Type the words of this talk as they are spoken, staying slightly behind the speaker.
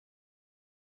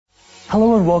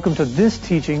Hello and welcome to this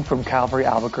teaching from Calvary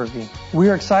Albuquerque. We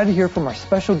are excited to hear from our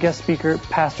special guest speaker,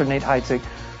 Pastor Nate Heitzig,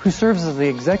 who serves as the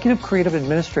Executive Creative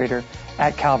Administrator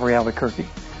at Calvary Albuquerque.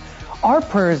 Our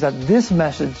prayer is that this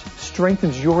message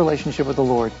strengthens your relationship with the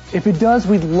Lord. If it does,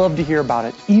 we'd love to hear about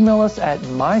it. Email us at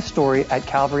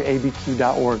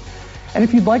mystory@calvaryabq.org. And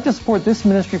if you'd like to support this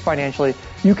ministry financially,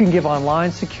 you can give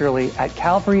online securely at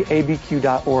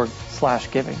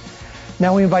calvaryabq.org/giving.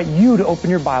 Now we invite you to open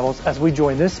your Bibles as we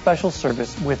join this special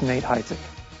service with Nate Heitzig.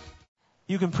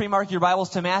 You can pre-mark your Bibles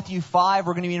to Matthew 5.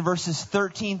 We're going to be in verses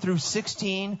 13 through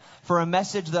 16 for a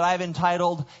message that I've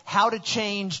entitled, How to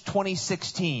Change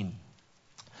 2016.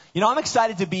 You know, I'm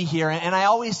excited to be here, and I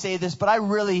always say this, but I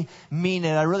really mean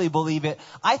it. I really believe it.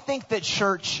 I think that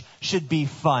church should be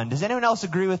fun. Does anyone else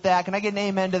agree with that? Can I get an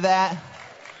amen to that?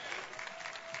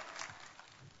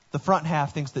 The front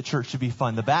half thinks that church should be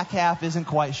fun. The back half isn't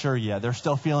quite sure yet. They're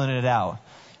still feeling it out.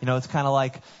 You know, it's kind of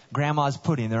like grandma's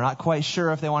pudding. They're not quite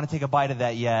sure if they want to take a bite of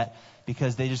that yet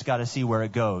because they just got to see where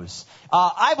it goes.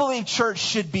 I believe church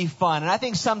should be fun. And I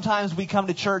think sometimes we come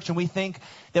to church and we think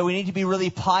that we need to be really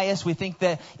pious. We think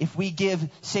that if we give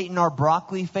Satan our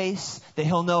broccoli face, that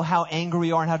he'll know how angry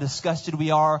we are and how disgusted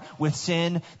we are with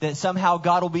sin, that somehow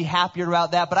God will be happier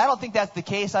about that. But I don't think that's the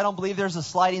case. I don't believe there's a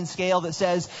sliding scale that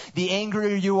says the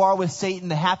angrier you are with Satan,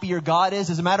 the happier God is.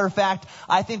 As a matter of fact,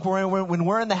 I think when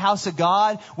we're in the house of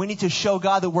God, we need to show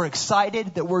God that we're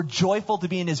excited, that we're joyful to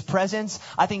be in His presence.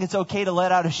 I think it's okay to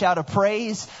let out a shout of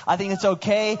praise. I think it's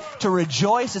okay to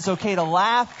rejoice. It's okay to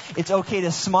laugh. It's okay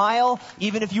to smile.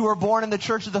 Even if you were born in the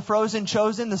church of the frozen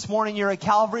chosen, this morning you're at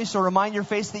Calvary, so remind your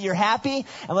face that you're happy,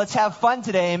 and let's have fun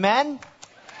today. Amen?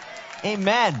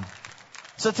 Amen.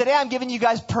 So today I'm giving you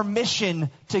guys permission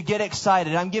to get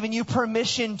excited. I'm giving you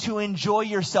permission to enjoy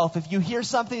yourself. If you hear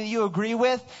something that you agree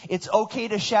with, it's okay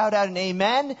to shout out an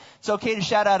amen. It's okay to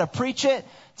shout out a preach it.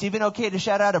 It's even okay to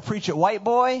shout out a preach it white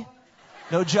boy.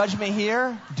 No judgment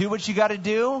here. Do what you got to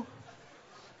do.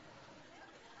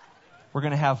 We're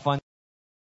going to have fun.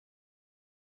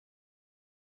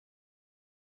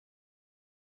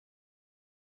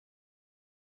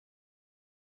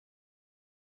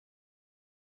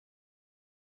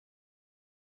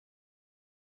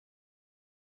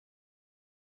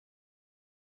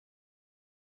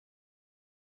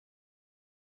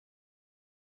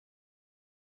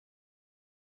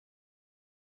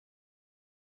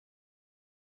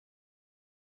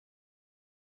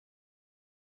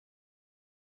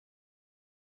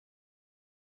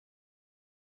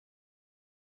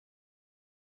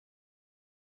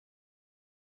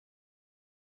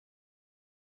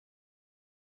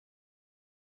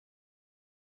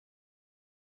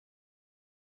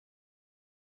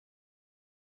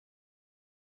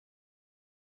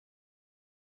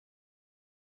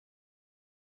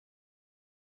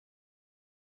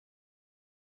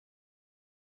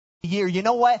 You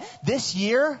know what? This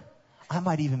year, I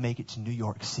might even make it to New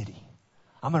York City.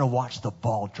 I'm going to watch the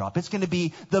ball drop. It's going to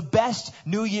be the best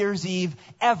New Year's Eve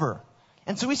ever.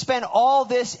 And so we spend all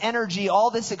this energy,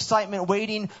 all this excitement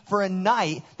waiting for a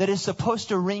night that is supposed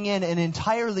to ring in an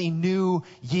entirely new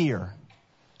year.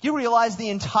 You realize the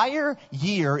entire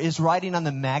year is riding on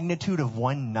the magnitude of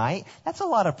one night? That's a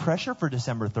lot of pressure for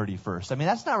December 31st. I mean,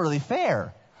 that's not really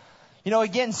fair. You know,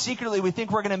 again, secretly, we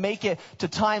think we're going to make it to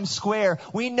Times Square.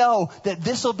 We know that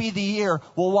this will be the year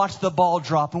we'll watch the ball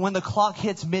drop. And when the clock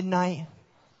hits midnight,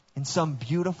 in some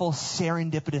beautiful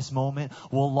serendipitous moment,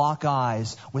 we'll lock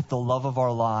eyes with the love of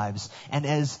our lives. And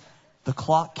as the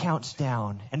clock counts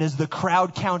down, and as the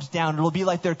crowd counts down, it'll be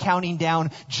like they're counting down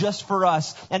just for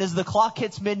us. And as the clock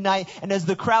hits midnight, and as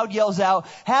the crowd yells out,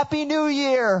 Happy New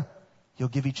Year, you'll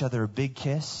give each other a big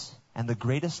kiss. And the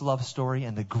greatest love story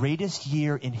and the greatest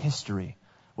year in history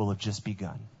will have just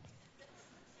begun.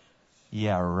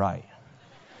 Yeah, right.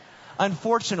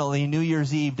 Unfortunately, New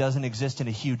Year's Eve doesn't exist in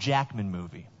a Hugh Jackman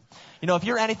movie. You know, if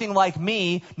you're anything like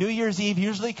me, New Year's Eve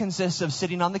usually consists of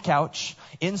sitting on the couch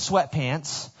in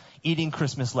sweatpants, eating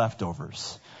Christmas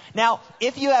leftovers. Now,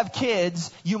 if you have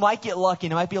kids, you might get lucky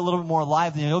and it might be a little bit more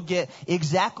lively. You'll get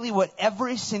exactly what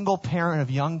every single parent of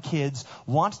young kids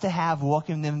wants to have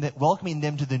welcoming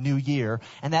them to the new year.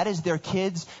 And that is their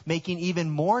kids making even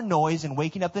more noise and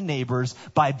waking up the neighbors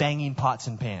by banging pots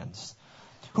and pans.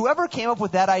 Whoever came up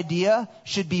with that idea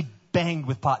should be banged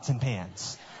with pots and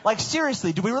pans. Like,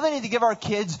 seriously, do we really need to give our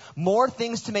kids more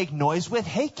things to make noise with?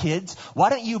 Hey, kids,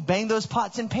 why don't you bang those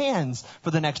pots and pans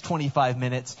for the next 25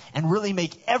 minutes and really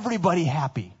make everybody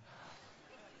happy?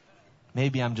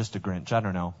 Maybe I'm just a Grinch. I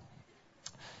don't know.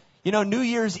 You know, New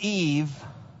Year's Eve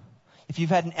if you've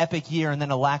had an epic year and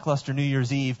then a lackluster New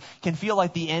Year's Eve, can feel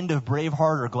like the end of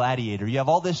Braveheart or Gladiator. You have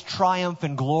all this triumph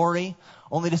and glory,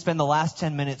 only to spend the last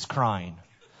 10 minutes crying.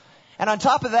 And on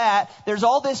top of that, there's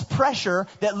all this pressure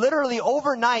that literally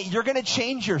overnight you're going to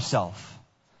change yourself.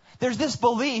 There's this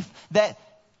belief that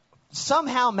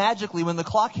somehow magically when the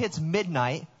clock hits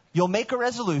midnight, you'll make a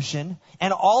resolution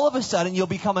and all of a sudden you'll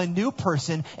become a new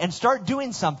person and start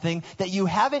doing something that you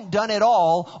haven't done at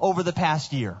all over the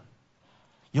past year.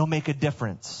 You'll make a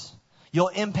difference. You'll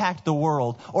impact the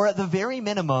world. Or at the very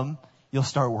minimum, you'll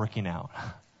start working out.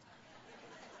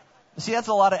 See, that's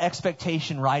a lot of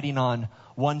expectation riding on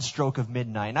one stroke of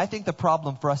midnight. And I think the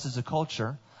problem for us as a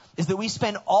culture is that we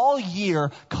spend all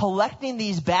year collecting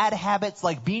these bad habits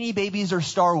like Beanie Babies or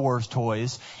Star Wars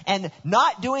toys and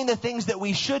not doing the things that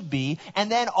we should be. And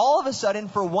then all of a sudden,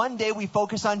 for one day, we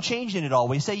focus on changing it all.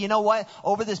 We say, you know what?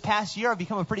 Over this past year, I've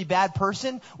become a pretty bad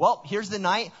person. Well, here's the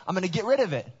night. I'm going to get rid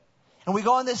of it. And we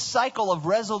go on this cycle of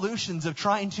resolutions of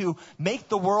trying to make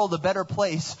the world a better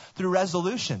place through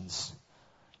resolutions.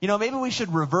 You know, maybe we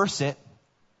should reverse it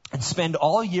and spend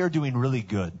all year doing really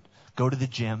good. Go to the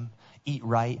gym. Eat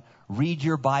right, read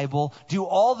your Bible, do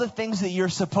all the things that you're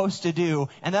supposed to do.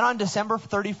 And then on December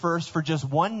 31st, for just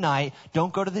one night,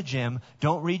 don't go to the gym,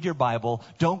 don't read your Bible,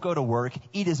 don't go to work,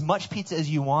 eat as much pizza as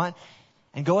you want,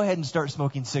 and go ahead and start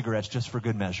smoking cigarettes just for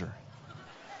good measure.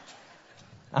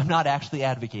 I'm not actually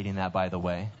advocating that, by the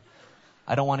way.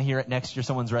 I don't want to hear it next year,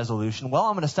 someone's resolution. Well,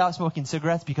 I'm going to stop smoking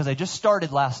cigarettes because I just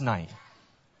started last night.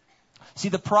 See,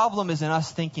 the problem is in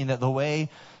us thinking that the way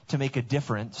to make a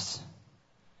difference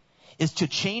is to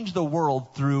change the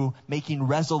world through making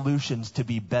resolutions to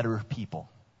be better people.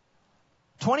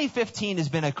 2015 has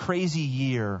been a crazy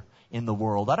year in the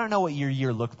world. I don't know what your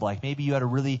year looked like. Maybe you had a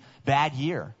really bad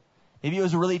year. Maybe it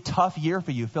was a really tough year for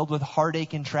you, filled with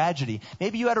heartache and tragedy.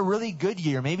 Maybe you had a really good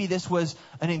year. Maybe this was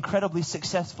an incredibly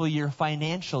successful year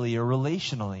financially or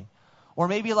relationally. Or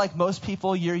maybe like most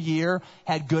people, your year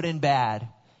had good and bad.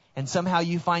 And somehow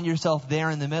you find yourself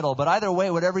there in the middle. But either way,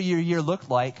 whatever your year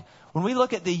looked like, when we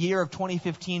look at the year of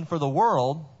 2015 for the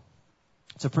world,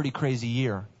 it's a pretty crazy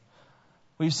year.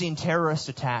 We've seen terrorist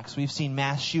attacks. We've seen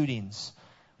mass shootings.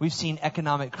 We've seen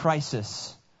economic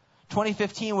crisis.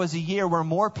 2015 was a year where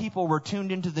more people were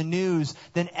tuned into the news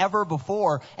than ever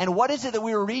before. And what is it that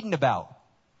we were reading about?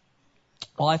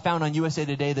 Well, I found on USA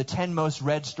Today the 10 most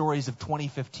read stories of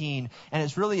 2015, and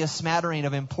it's really a smattering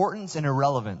of importance and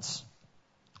irrelevance.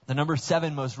 The number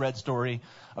 7 most read story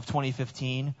of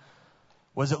 2015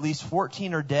 was at least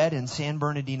 14 are dead in San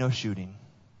Bernardino shooting.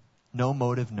 No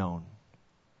motive known.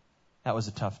 That was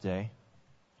a tough day.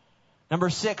 Number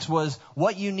 6 was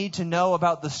what you need to know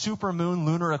about the supermoon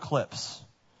lunar eclipse.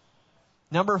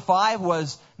 Number 5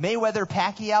 was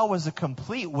Mayweather-Pacquiao was a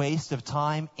complete waste of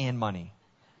time and money.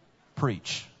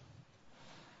 Preach.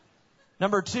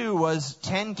 Number 2 was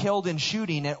 10 killed in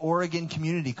shooting at Oregon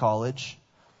Community College.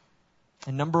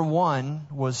 And number 1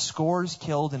 was scores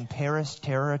killed in Paris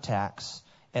terror attacks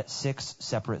at 6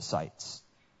 separate sites.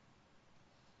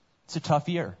 It's a tough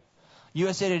year.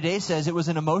 USA Today says it was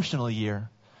an emotional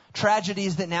year.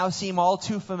 Tragedies that now seem all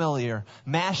too familiar.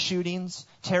 Mass shootings,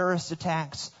 terrorist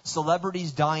attacks,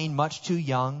 celebrities dying much too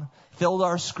young, filled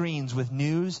our screens with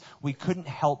news we couldn't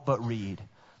help but read.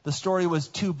 The story was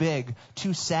too big,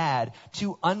 too sad,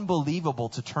 too unbelievable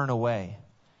to turn away.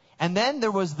 And then there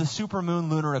was the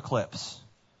supermoon lunar eclipse.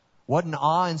 What an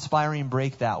awe-inspiring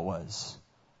break that was.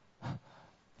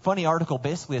 Funny article,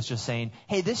 basically it's just saying,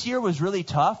 hey, this year was really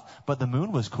tough, but the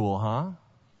moon was cool, huh?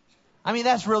 I mean,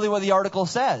 that's really what the article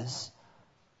says.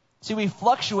 See, we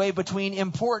fluctuate between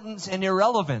importance and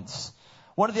irrelevance.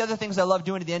 One of the other things I love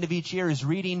doing at the end of each year is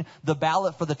reading the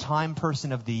ballot for the Time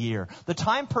Person of the Year. The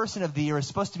Time Person of the Year is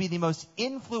supposed to be the most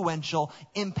influential,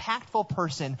 impactful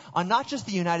person on not just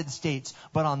the United States,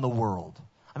 but on the world.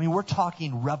 I mean, we're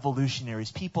talking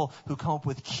revolutionaries, people who come up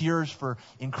with cures for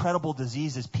incredible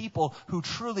diseases, people who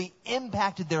truly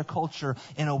impacted their culture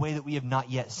in a way that we have not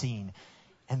yet seen.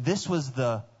 And this was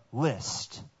the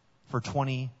list for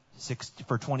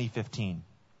 2015.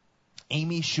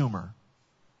 Amy Schumer.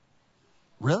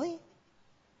 Really?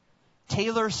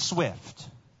 Taylor Swift.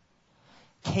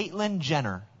 Caitlyn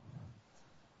Jenner.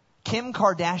 Kim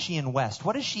Kardashian West.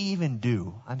 What does she even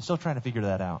do? I'm still trying to figure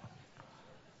that out.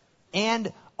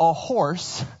 And a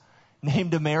horse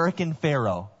named American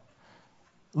Pharoah.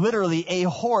 Literally, a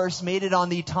horse made it on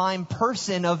the Time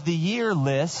Person of the Year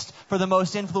list for the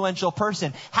most influential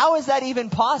person. How is that even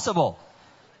possible?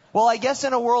 Well, I guess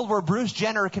in a world where Bruce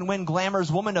Jenner can win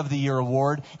Glamour's Woman of the Year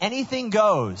award, anything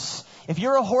goes. If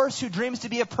you're a horse who dreams to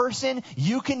be a person,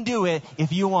 you can do it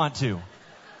if you want to.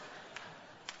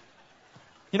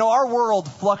 You know, our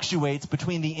world fluctuates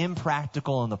between the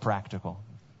impractical and the practical.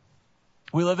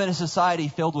 We live in a society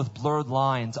filled with blurred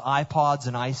lines, iPods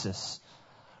and ISIS,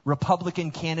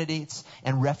 Republican candidates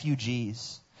and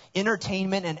refugees,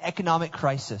 entertainment and economic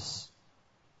crisis.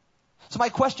 So my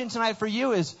question tonight for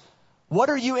you is, what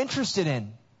are you interested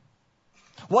in?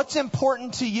 What's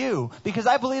important to you? Because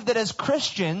I believe that as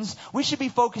Christians, we should be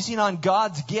focusing on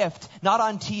God's gift, not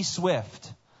on T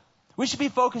Swift. We should be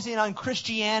focusing on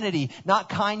Christianity, not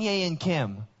Kanye and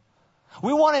Kim.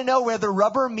 We want to know where the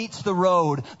rubber meets the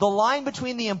road. The line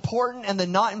between the important and the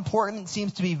not important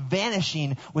seems to be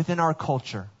vanishing within our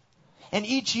culture. And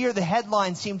each year the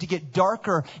headlines seem to get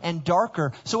darker and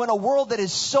darker. So in a world that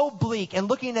is so bleak and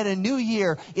looking at a new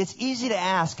year, it's easy to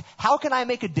ask, how can I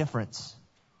make a difference?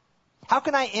 How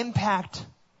can I impact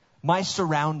my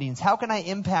surroundings? How can I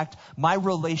impact my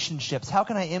relationships? How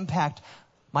can I impact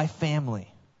my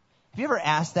family? Have you ever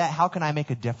asked that? How can I make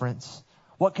a difference?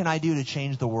 What can I do to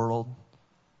change the world?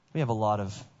 We have a lot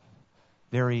of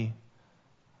very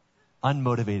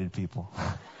unmotivated people.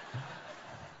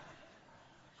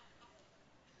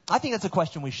 I think that's a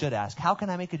question we should ask. How can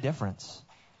I make a difference?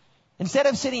 Instead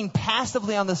of sitting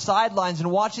passively on the sidelines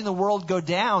and watching the world go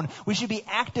down, we should be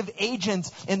active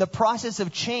agents in the process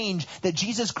of change that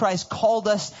Jesus Christ called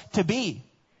us to be.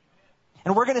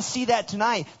 And we're going to see that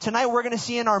tonight. Tonight we're going to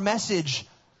see in our message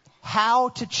how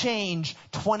to change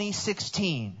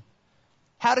 2016.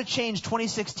 How to change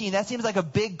 2016. That seems like a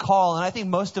big call, and I think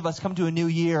most of us come to a new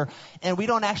year and we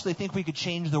don't actually think we could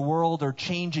change the world or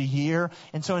change a year.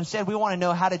 And so instead we want to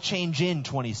know how to change in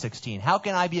 2016. How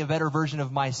can I be a better version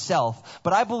of myself?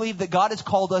 But I believe that God has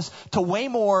called us to way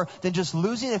more than just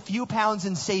losing a few pounds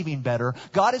and saving better.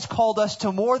 God has called us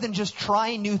to more than just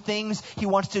trying new things. He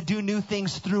wants to do new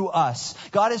things through us.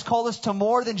 God has called us to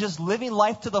more than just living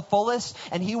life to the fullest,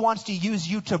 and He wants to use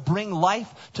you to bring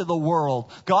life to the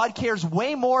world. God cares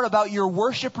way more about your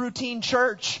worship routine,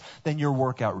 church, than your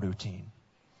workout routine.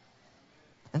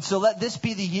 And so let this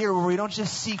be the year where we don't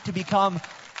just seek to become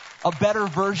a better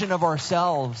version of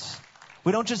ourselves.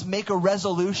 We don't just make a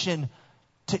resolution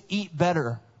to eat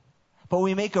better, but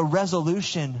we make a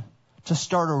resolution to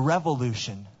start a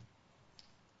revolution.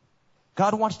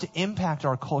 God wants to impact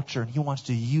our culture, and He wants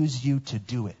to use you to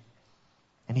do it.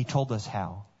 And He told us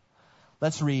how.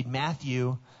 Let's read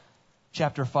Matthew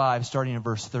chapter 5, starting in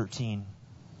verse 13.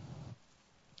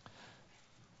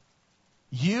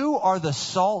 You are the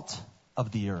salt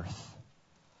of the earth.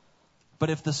 But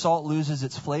if the salt loses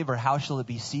its flavor, how shall it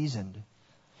be seasoned?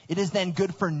 It is then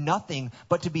good for nothing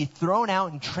but to be thrown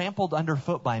out and trampled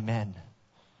underfoot by men.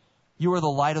 You are the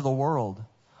light of the world.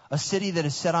 A city that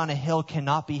is set on a hill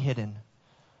cannot be hidden.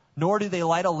 Nor do they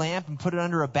light a lamp and put it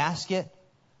under a basket,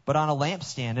 but on a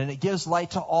lampstand, and it gives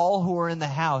light to all who are in the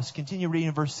house. Continue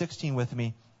reading verse 16 with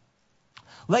me.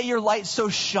 Let your light so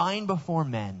shine before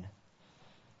men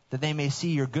that they may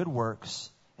see your good works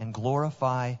and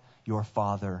glorify your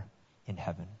Father in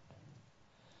heaven.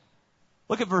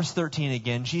 Look at verse 13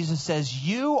 again. Jesus says,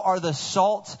 you are the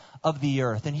salt of the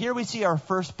earth. And here we see our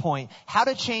first point, how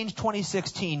to change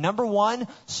 2016. Number one,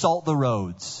 salt the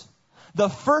roads. The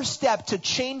first step to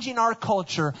changing our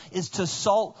culture is to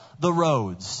salt the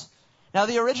roads. Now,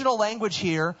 the original language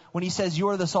here, when He says you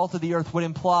are the salt of the earth, would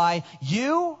imply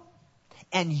you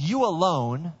and you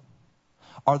alone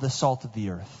are the salt of the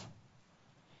earth.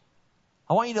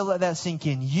 I want you to let that sink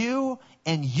in. You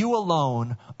and you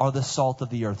alone are the salt of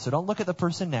the earth. So don't look at the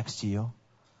person next to you.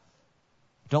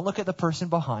 Don't look at the person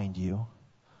behind you.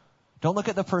 Don't look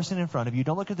at the person in front of you.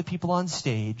 Don't look at the people on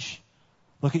stage.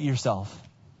 Look at yourself.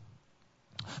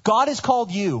 God has called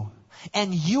you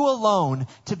and you alone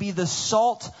to be the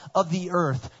salt of the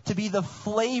earth, to be the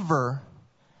flavor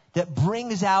that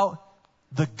brings out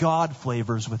the God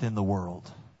flavors within the world.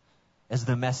 As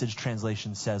the Message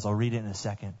translation says, I'll read it in a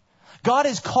second. God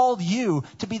has called you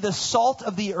to be the salt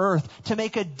of the earth, to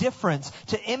make a difference,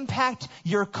 to impact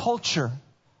your culture.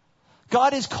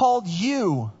 God has called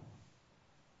you,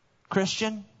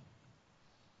 Christian.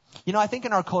 You know, I think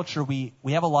in our culture we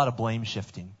have a lot of blame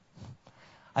shifting.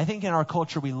 I think in our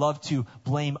culture we love to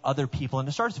blame other people, and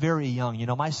it starts very young. You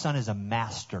know, my son is a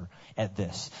master at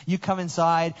this. You come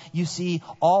inside, you see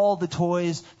all the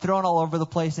toys thrown all over the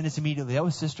place, and it's immediately, that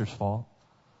was sister's fault.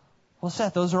 Well,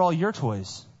 Seth, those are all your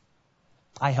toys.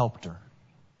 I helped her.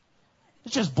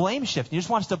 It's just blame shifting. You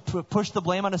just want us to push the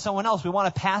blame onto someone else. We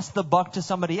want to pass the buck to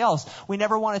somebody else. We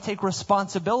never want to take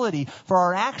responsibility for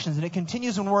our actions. And it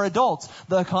continues when we're adults.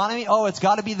 The economy, oh, it's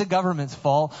got to be the government's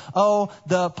fault. Oh,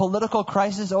 the political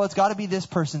crisis, oh, it's got to be this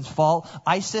person's fault.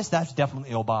 ISIS, that's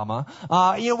definitely Obama.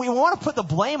 We want to put the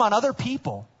blame on other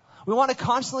people. We want to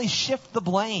constantly shift the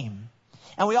blame.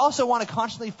 And we also want to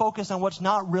constantly focus on what's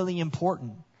not really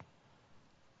important.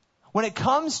 When it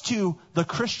comes to the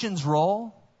Christian's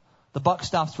role, the buck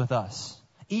stops with us.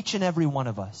 Each and every one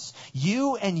of us.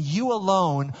 You and you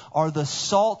alone are the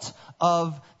salt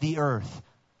of the earth.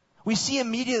 We see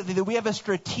immediately that we have a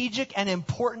strategic and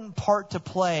important part to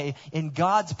play in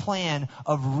God's plan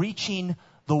of reaching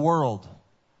the world.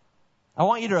 I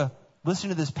want you to listen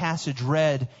to this passage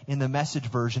read in the Message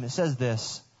version. It says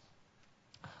this,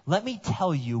 "Let me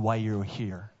tell you why you're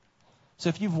here." So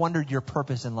if you've wondered your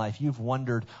purpose in life, you've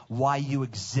wondered why you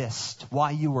exist,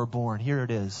 why you were born, here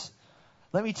it is.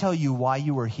 Let me tell you why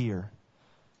you are here.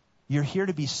 You're here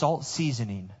to be salt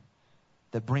seasoning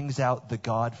that brings out the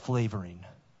God flavoring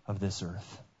of this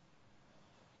earth.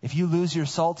 If you lose your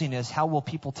saltiness, how will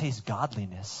people taste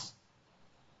godliness?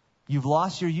 You've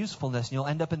lost your usefulness and you'll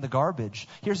end up in the garbage.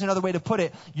 Here's another way to put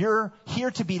it. You're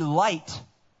here to be light,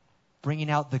 bringing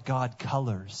out the God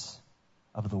colors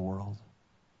of the world.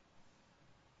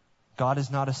 God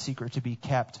is not a secret to be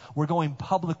kept. We're going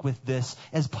public with this,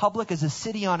 as public as a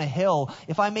city on a hill.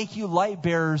 If I make you light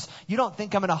bearers, you don't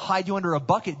think I'm going to hide you under a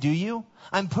bucket, do you?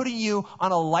 I'm putting you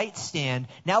on a light stand.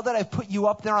 Now that I've put you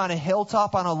up there on a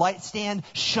hilltop on a light stand,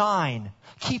 shine.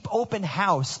 Keep open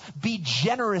house. Be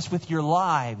generous with your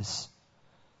lives.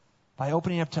 By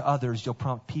opening up to others, you'll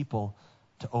prompt people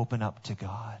to open up to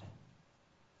God.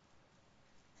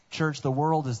 Church, the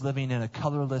world is living in a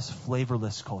colorless,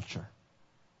 flavorless culture.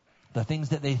 The things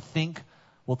that they think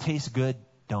will taste good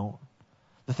don't.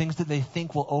 The things that they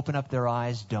think will open up their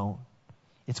eyes don't.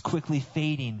 It's quickly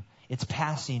fading. It's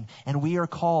passing. And we are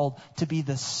called to be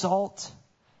the salt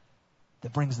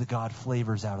that brings the God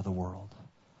flavors out of the world.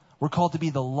 We're called to be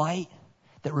the light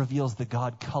that reveals the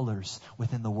God colors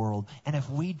within the world. And if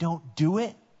we don't do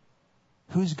it,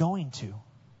 who's going to?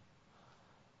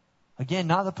 Again,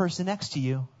 not the person next to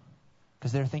you,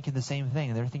 because they're thinking the same thing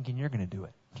and they're thinking you're going to do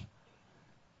it.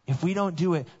 If we don't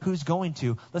do it, who's going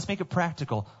to? Let's make it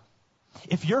practical.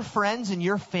 If your friends and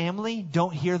your family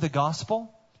don't hear the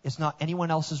gospel, it's not anyone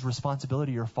else's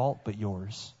responsibility or fault but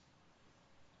yours.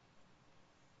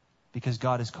 Because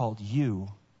God has called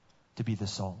you to be the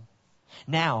salt.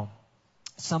 Now,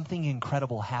 something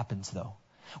incredible happens though.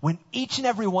 When each and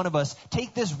every one of us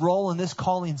take this role and this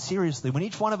calling seriously, when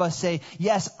each one of us say,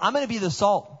 yes, I'm going to be the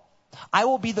salt. I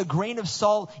will be the grain of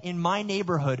salt in my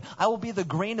neighborhood. I will be the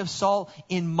grain of salt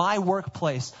in my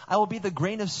workplace. I will be the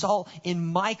grain of salt in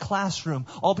my classroom.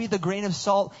 I'll be the grain of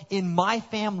salt in my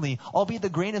family. I'll be the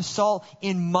grain of salt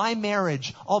in my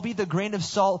marriage. I'll be the grain of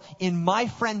salt in my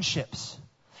friendships.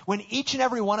 When each and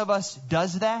every one of us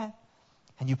does that,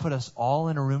 and you put us all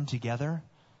in a room together,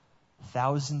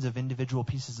 thousands of individual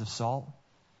pieces of salt,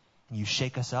 and you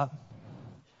shake us up,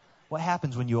 what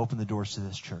happens when you open the doors to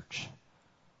this church?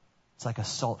 It's like a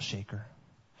salt shaker.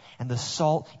 And the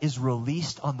salt is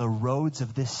released on the roads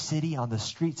of this city, on the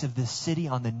streets of this city,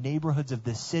 on the neighborhoods of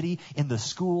this city, in the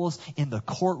schools, in the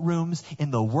courtrooms,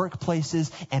 in the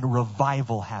workplaces, and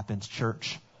revival happens,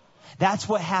 church. That's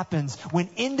what happens when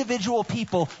individual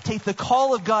people take the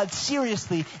call of God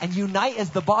seriously and unite as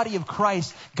the body of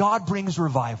Christ. God brings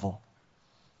revival.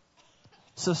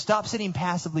 So stop sitting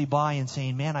passively by and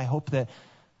saying, man, I hope that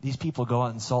these people go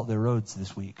out and salt their roads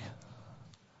this week.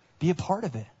 Be a part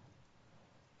of it.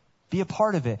 Be a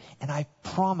part of it. And I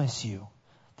promise you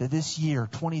that this year,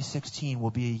 2016, will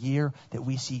be a year that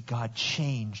we see God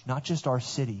change, not just our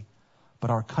city, but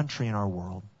our country and our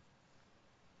world.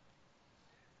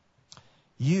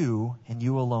 You and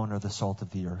you alone are the salt of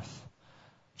the earth.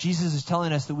 Jesus is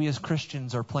telling us that we as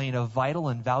Christians are playing a vital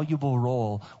and valuable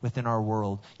role within our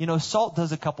world. You know, salt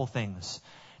does a couple things.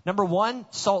 Number one,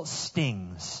 salt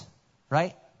stings,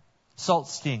 right? Salt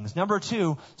stings. Number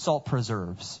two, salt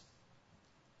preserves.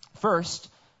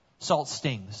 First, salt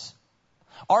stings.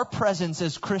 Our presence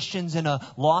as Christians in a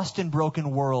lost and broken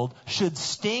world should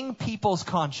sting people's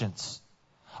conscience.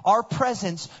 Our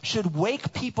presence should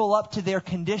wake people up to their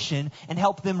condition and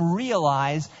help them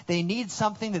realize they need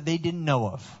something that they didn't know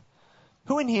of.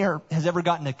 Who in here has ever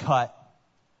gotten a cut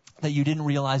that you didn't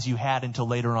realize you had until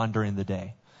later on during the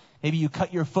day? Maybe you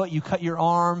cut your foot, you cut your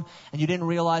arm, and you didn't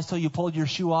realize till you pulled your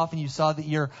shoe off and you saw that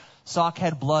your sock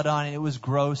had blood on it. It was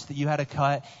gross that you had a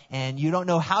cut, and you don't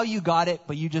know how you got it,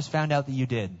 but you just found out that you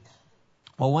did.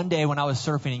 Well, one day when I was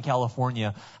surfing in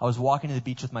California, I was walking to the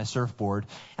beach with my surfboard,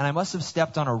 and I must have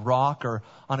stepped on a rock or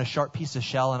on a sharp piece of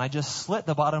shell, and I just slit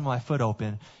the bottom of my foot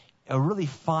open. A really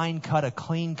fine cut, a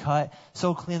clean cut,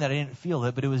 so clean that I didn't feel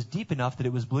it, but it was deep enough that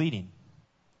it was bleeding.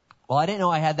 Well, I didn't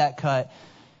know I had that cut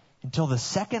until the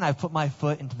second I put my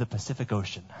foot into the Pacific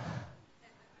Ocean.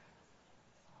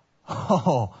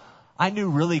 Oh, I knew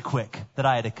really quick that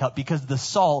I had to cut because the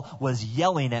salt was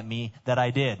yelling at me that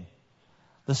I did.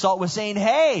 The salt was saying,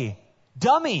 hey,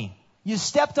 dummy, you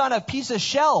stepped on a piece of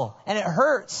shell and it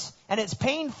hurts and it's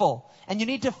painful and you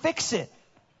need to fix it.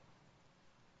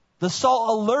 The salt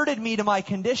alerted me to my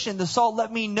condition. The salt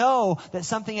let me know that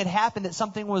something had happened, that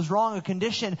something was wrong, a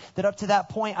condition that up to that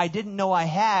point I didn't know I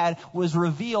had was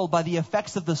revealed by the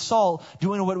effects of the salt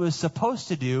doing what it was supposed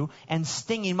to do and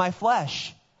stinging my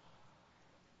flesh.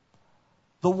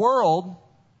 The world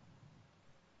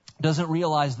doesn't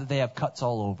realize that they have cuts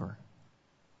all over.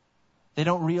 They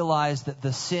don't realize that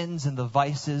the sins and the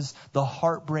vices, the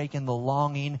heartbreak and the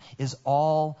longing is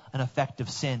all an effect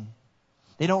of sin.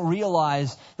 They don't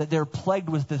realize that they're plagued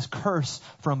with this curse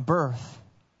from birth.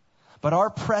 But our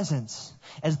presence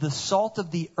as the salt of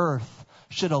the earth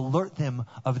should alert them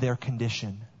of their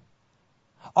condition.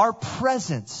 Our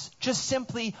presence, just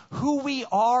simply who we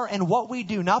are and what we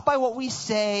do, not by what we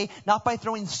say, not by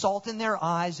throwing salt in their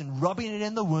eyes and rubbing it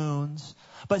in the wounds,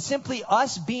 but simply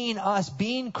us,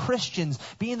 being Christians,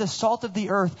 being the salt of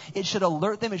the earth, it should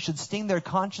alert them, it should sting their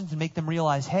conscience and make them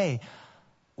realize, hey,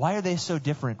 why are they so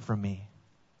different from me?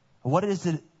 What is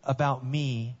it about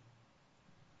me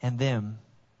and them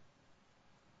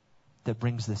that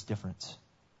brings this difference?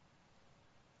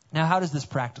 Now, how does this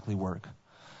practically work?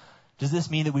 Does this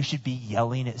mean that we should be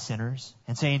yelling at sinners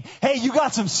and saying, hey, you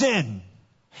got some sin.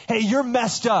 Hey, you're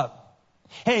messed up.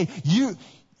 Hey,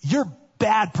 you're a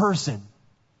bad person.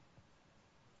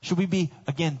 Should we be,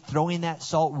 again, throwing that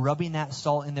salt, rubbing that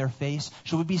salt in their face?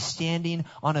 Should we be standing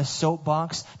on a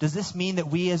soapbox? Does this mean that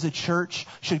we as a church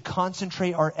should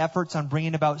concentrate our efforts on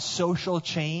bringing about social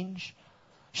change?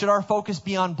 Should our focus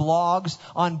be on blogs,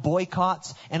 on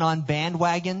boycotts, and on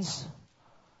bandwagons?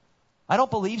 I don't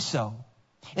believe so.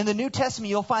 In the New Testament,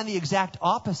 you'll find the exact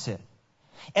opposite.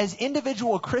 As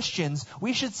individual Christians,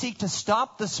 we should seek to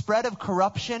stop the spread of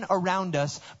corruption around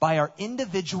us by our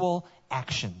individual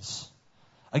actions.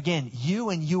 Again, you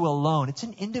and you alone. It's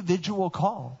an individual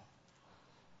call.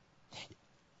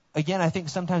 Again, I think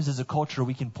sometimes as a culture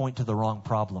we can point to the wrong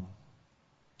problem.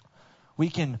 We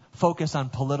can focus on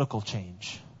political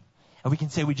change. And we can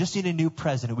say we just need a new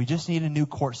president. We just need a new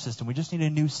court system. We just need a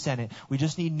new Senate. We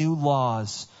just need new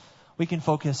laws. We can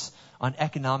focus on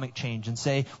economic change and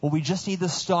say, well, we just need the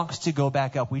stocks to go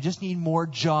back up. We just need more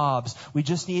jobs. We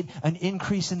just need an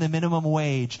increase in the minimum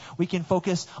wage. We can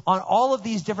focus on all of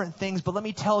these different things. But let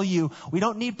me tell you, we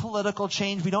don't need political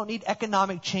change. We don't need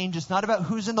economic change. It's not about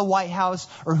who's in the White House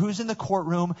or who's in the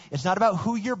courtroom. It's not about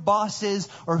who your boss is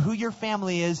or who your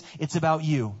family is. It's about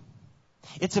you.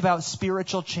 It's about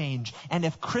spiritual change. And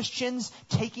if Christians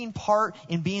taking part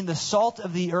in being the salt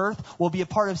of the earth will be a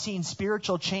part of seeing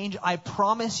spiritual change, I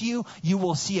promise you, you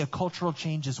will see a cultural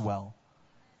change as well.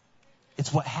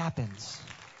 It's what happens.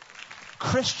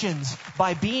 Christians,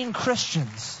 by being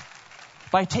Christians,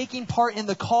 by taking part in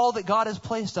the call that God has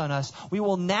placed on us, we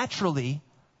will naturally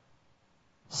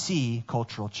see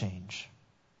cultural change.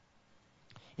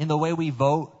 In the way we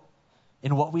vote,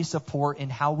 in what we support, in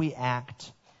how we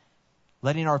act,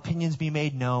 letting our opinions be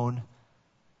made known.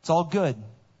 It's all good.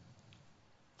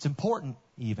 It's important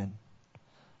even.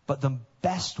 But the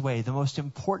best way, the most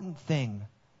important thing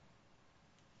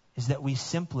is that we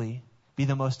simply be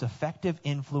the most effective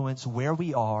influence where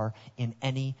we are in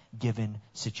any given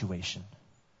situation.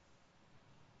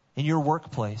 In your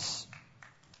workplace,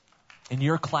 in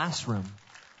your classroom,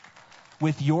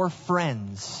 with your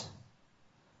friends.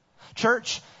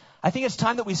 Church, I think it's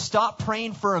time that we stop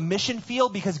praying for a mission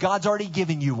field because God's already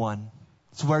given you one.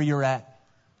 It's where you're at.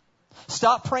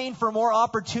 Stop praying for more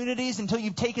opportunities until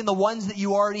you've taken the ones that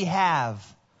you already have.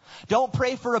 Don't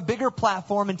pray for a bigger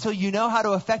platform until you know how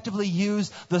to effectively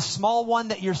use the small one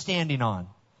that you're standing on.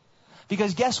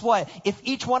 Because guess what? If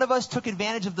each one of us took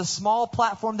advantage of the small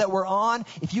platform that we're on,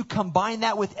 if you combine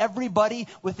that with everybody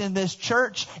within this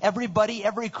church, every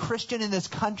Christian in this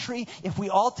country, if we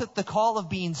all took the call of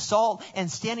being salt and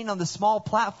standing on the small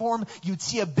platform, you'd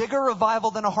see a bigger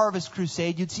revival than a Harvest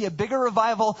Crusade. You'd see a bigger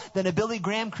revival than a Billy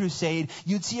Graham crusade.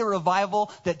 You'd see a revival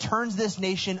that turns this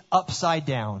nation upside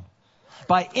down.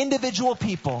 By individual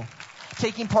people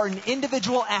taking part in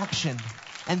individual action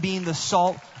and being the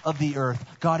salt of the earth.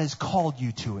 God has called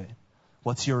you to it.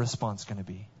 What's your response going to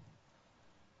be?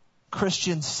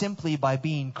 Christians, simply by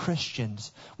being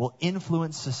Christians, will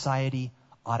influence society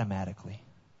automatically.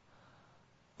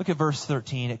 Look at verse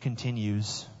 13. It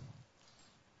continues.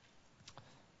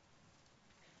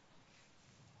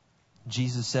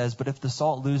 Jesus says, "But if the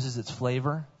salt loses its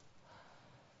flavor,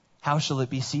 how shall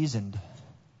it be seasoned?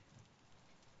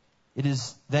 It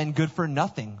is then good for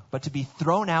nothing but to be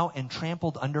thrown out and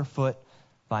trampled underfoot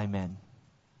by men."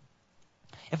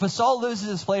 If a salt loses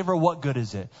its flavor, what good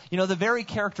is it? You know, the very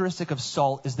characteristic of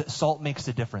salt is that salt makes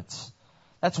a difference.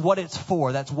 That's what it's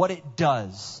for. That's what it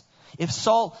does. If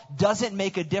salt doesn't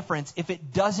make a difference, if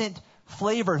it doesn't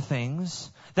flavor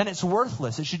things, then it's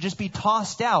worthless. It should just be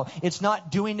tossed out. It's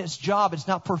not doing its job. It's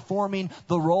not performing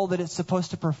the role that it's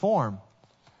supposed to perform.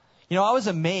 You know, I was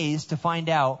amazed to find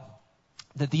out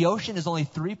that the ocean is only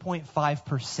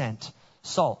 3.5%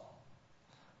 salt.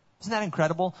 Isn't that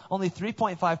incredible? Only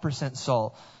 3.5%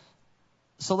 salt.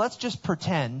 So let's just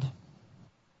pretend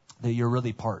that you're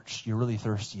really parched, you're really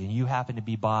thirsty, and you happen to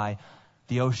be by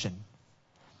the ocean.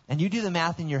 And you do the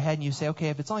math in your head and you say, okay,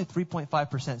 if it's only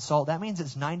 3.5% salt, that means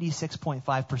it's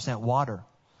 96.5% water.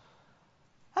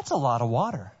 That's a lot of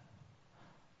water.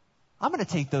 I'm going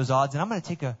to take those odds and I'm going to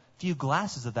take a few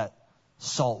glasses of that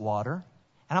salt water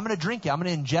and I'm going to drink it. I'm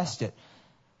going to ingest it.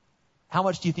 How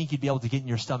much do you think you'd be able to get in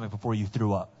your stomach before you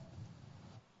threw up?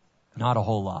 Not a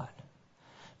whole lot.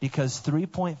 Because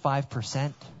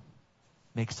 3.5%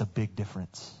 makes a big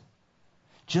difference.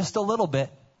 Just a little bit.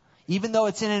 Even though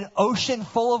it's in an ocean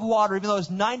full of water, even though it's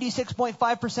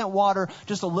 96.5% water,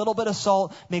 just a little bit of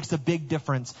salt makes a big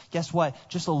difference. Guess what?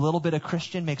 Just a little bit of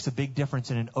Christian makes a big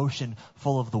difference in an ocean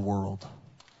full of the world.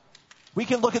 We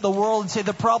can look at the world and say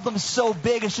the problem's so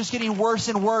big, it's just getting worse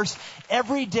and worse.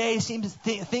 Every day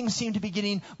things seem to be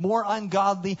getting more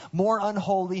ungodly, more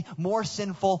unholy, more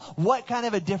sinful. What kind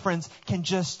of a difference can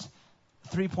just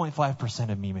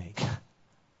 3.5% of me make?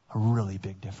 A really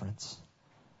big difference.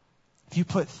 If you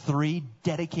put 3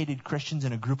 dedicated Christians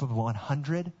in a group of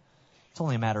 100, it's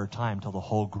only a matter of time till the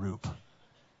whole group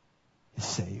is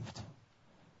saved.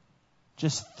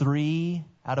 Just 3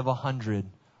 out of 100,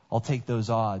 I'll take those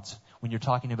odds when you're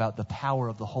talking about the power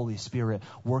of the Holy Spirit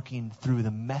working through the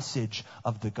message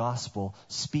of the gospel,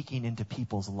 speaking into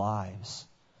people's lives.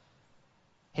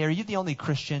 Hey, are you the only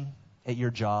Christian at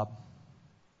your job?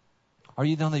 Are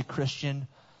you the only Christian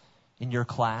in your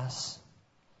class?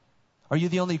 Are you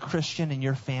the only Christian in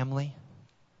your family?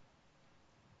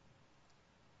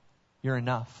 You're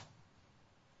enough.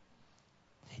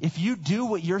 If you do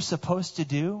what you're supposed to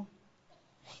do,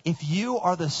 if you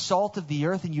are the salt of the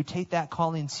earth and you take that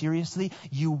calling seriously,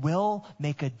 you will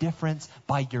make a difference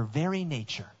by your very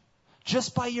nature.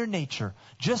 Just by your nature,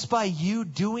 just by you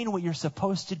doing what you're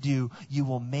supposed to do, you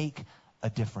will make a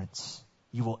difference.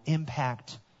 You will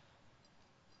impact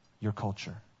your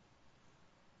culture.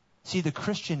 See, the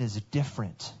Christian is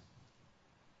different,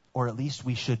 or at least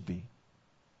we should be.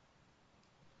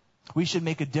 We should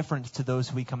make a difference to those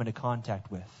who we come into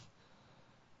contact with.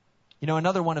 You know,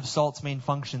 another one of salt's main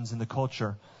functions in the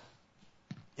culture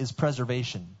is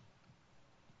preservation.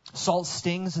 Salt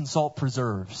stings and salt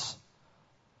preserves.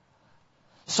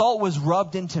 Salt was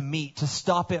rubbed into meat to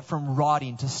stop it from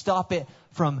rotting, to stop it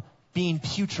from being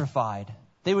putrefied.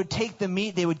 They would take the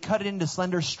meat, they would cut it into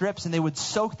slender strips, and they would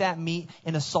soak that meat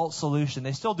in a salt solution.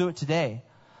 They still do it today.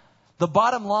 The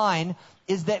bottom line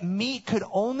is that meat could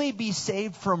only be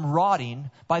saved from rotting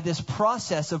by this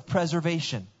process of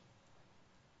preservation.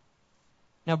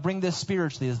 Now bring this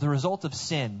spiritually. As the result of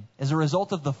sin, as a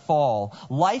result of the fall,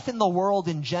 life in the world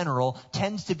in general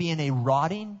tends to be in a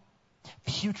rotting,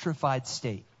 putrefied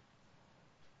state.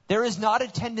 There is not a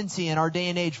tendency in our day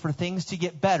and age for things to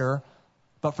get better,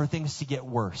 but for things to get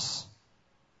worse.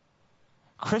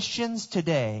 Christians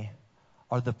today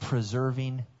are the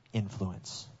preserving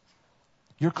influence.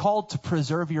 You're called to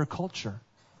preserve your culture.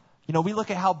 You know, we look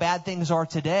at how bad things are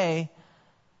today.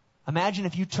 Imagine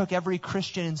if you took every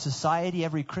Christian in society,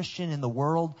 every Christian in the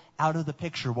world out of the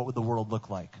picture, what would the world look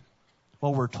like?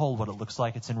 Well, we're told what it looks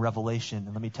like. It's in Revelation.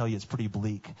 And let me tell you, it's pretty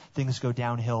bleak. Things go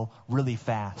downhill really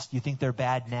fast. You think they're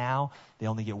bad now? They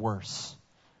only get worse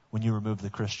when you remove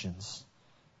the Christians.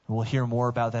 And we'll hear more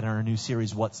about that in our new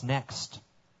series, What's Next?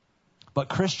 But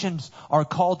Christians are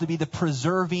called to be the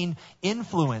preserving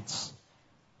influence.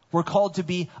 We're called to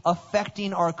be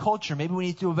affecting our culture. Maybe we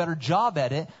need to do a better job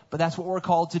at it, but that's what we're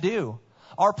called to do.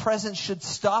 Our presence should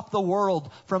stop the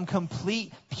world from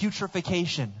complete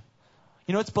putrefaction.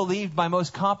 You know, it's believed by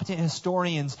most competent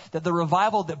historians that the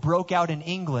revival that broke out in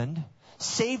England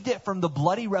saved it from the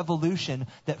bloody revolution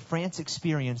that France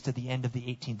experienced at the end of the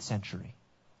 18th century.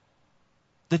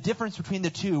 The difference between the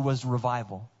two was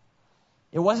revival.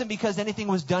 It wasn't because anything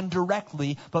was done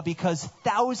directly, but because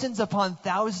thousands upon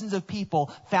thousands of people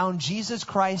found Jesus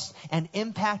Christ and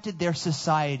impacted their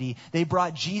society. They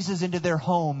brought Jesus into their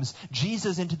homes,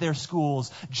 Jesus into their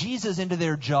schools, Jesus into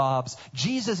their jobs,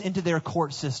 Jesus into their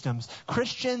court systems.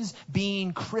 Christians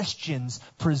being Christians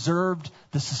preserved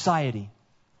the society.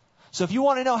 So if you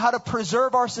want to know how to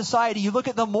preserve our society, you look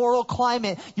at the moral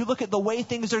climate, you look at the way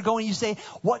things are going, you say,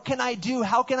 what can I do?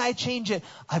 How can I change it?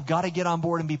 I've got to get on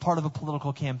board and be part of a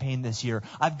political campaign this year.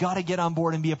 I've got to get on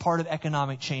board and be a part of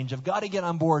economic change. I've got to get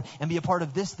on board and be a part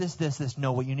of this.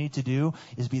 No, what you need to do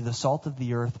is be the salt of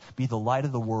the earth, be the light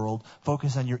of the world,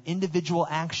 focus on your individual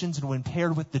actions, and when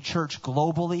paired with the church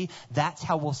globally, that's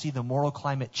how we'll see the moral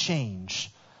climate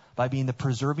change, by being the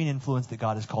preserving influence that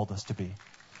God has called us to be.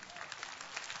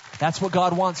 That's what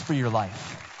God wants for your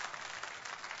life.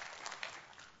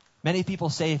 Many people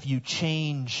say if you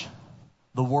change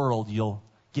the world, you'll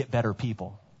get better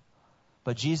people.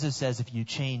 But Jesus says if you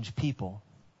change people,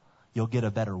 you'll get a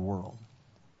better world.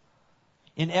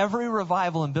 In every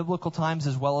revival in biblical times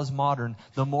as well as modern,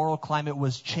 the moral climate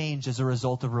was changed as a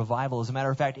result of revival. As a matter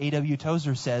of fact, A.W.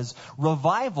 Tozer says,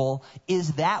 revival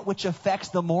is that which affects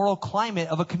the moral climate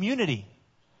of a community.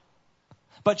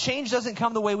 But change doesn't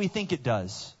come the way we think it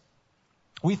does.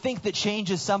 We think that change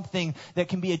is something that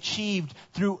can be achieved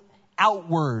through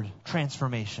outward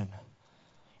transformation.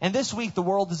 And this week, the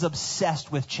world is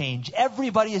obsessed with change.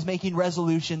 Everybody is making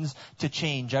resolutions to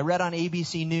change. I read on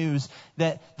ABC News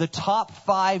that the top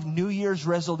 5 New Year's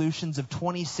resolutions of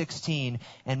 2016,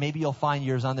 and maybe you'll find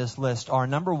yours on this list, are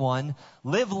number 1,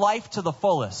 live life to the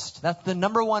fullest. That's the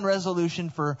number 1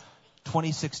 resolution for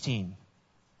 2016.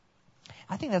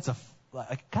 I think that's a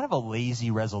kind of a lazy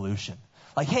resolution.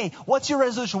 Like, hey, what's your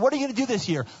resolution? What are you going to do this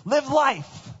year? Live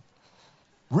life.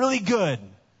 Really good.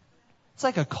 It's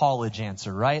like a college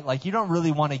answer, right? Like, you don't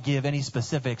really want to give any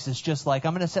specifics. It's just like,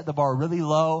 I'm going to set the bar really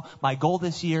low. My goal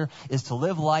this year is to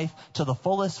live life to the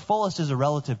fullest. Fullest is a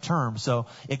relative term, so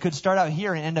it could start out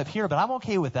here and end up here, but I'm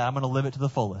okay with that. I'm going to live it to the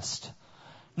fullest.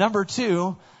 Number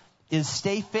 2 is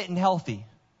stay fit and healthy.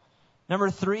 Number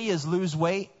 3 is lose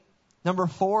weight. Number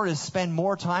 4 is spend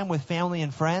more time with family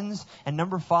and friends. And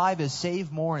number 5 is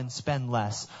save more and spend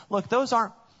less. Look, those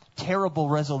aren't terrible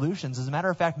resolutions. As a matter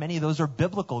of fact, many of those are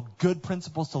biblical, good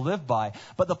principles to live by.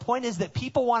 But the point is that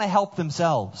people want to help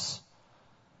themselves.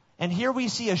 And here we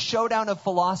see a showdown of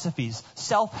philosophies,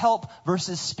 self-help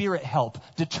versus spirit help,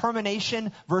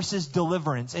 determination versus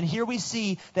deliverance. And here we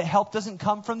see that help doesn't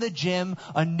come from the gym,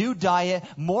 a new diet,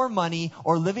 more money,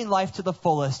 or living life to the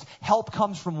fullest. Help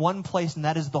comes from one place, and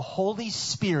that is the Holy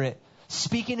Spirit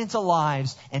speaking into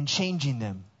lives and changing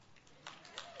them.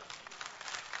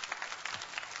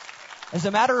 As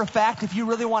a matter of fact, if you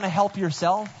really want to help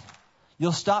yourself,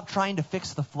 you'll stop trying to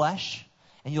fix the flesh,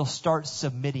 and you'll start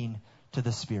submitting to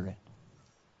the Spirit.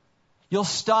 You'll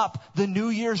stop the New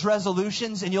Year's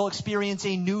resolutions and you'll experience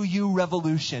a new you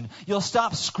revolution. You'll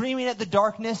stop screaming at the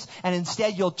darkness and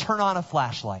instead you'll turn on a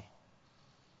flashlight.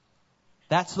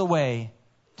 That's the way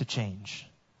to change.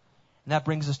 And that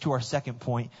brings us to our second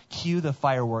point. Cue the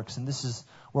fireworks. And this is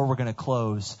where we're going to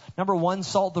close. Number 1,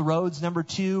 salt the roads. Number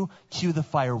 2, cue the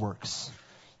fireworks.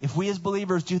 If we as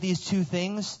believers do these 2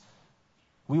 things,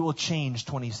 we will change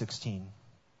 2016.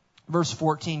 Verse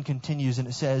 14 continues and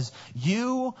it says,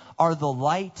 you are the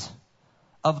light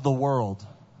of the world.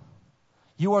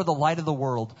 You are the light of the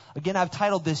world. Again, I've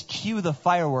titled this, Cue the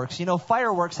Fireworks. You know,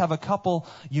 fireworks have a couple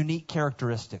unique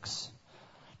characteristics.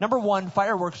 Number 1,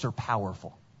 fireworks are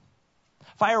powerful.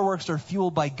 Fireworks are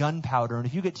fueled by gunpowder, and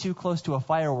if you get too close to a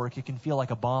firework, it can feel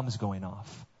like a bomb's going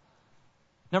off.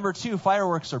 Number 2,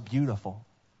 fireworks are beautiful.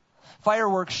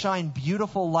 Fireworks shine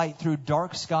beautiful light through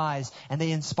dark skies, and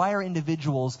they inspire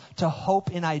individuals to hope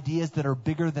in ideas that are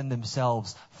bigger than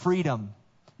themselves. Freedom,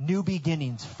 new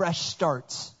beginnings, fresh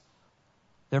starts.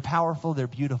 They're powerful, they're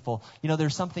beautiful. You know,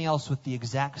 there's something else with the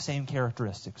exact same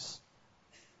characteristics.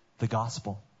 The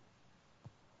gospel.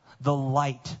 The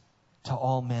light to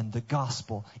all men, the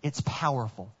gospel. It's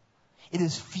powerful. It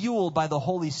is fueled by the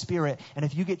Holy Spirit, and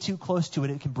if you get too close to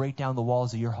it, it can break down the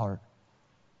walls of your heart.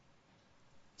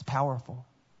 It's powerful.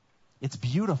 It's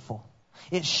beautiful.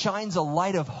 It shines a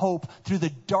light of hope through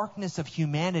the darkness of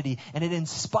humanity, and it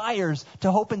inspires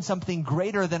to hope in something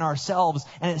greater than ourselves.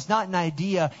 And it's not an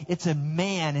idea, it's a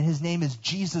man, and his name is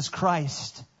Jesus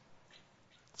Christ.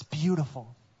 It's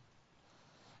beautiful.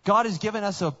 God has given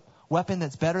us a weapon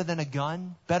that's better than a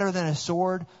gun, better than a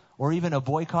sword, or even a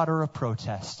boycott or a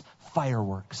protest.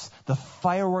 Fireworks. The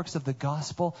fireworks of the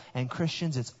gospel. And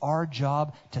Christians, it's our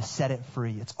job to set it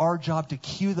free. It's our job to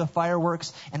cue the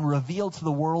fireworks and reveal to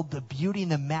the world the beauty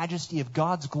and the majesty of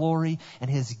God's glory and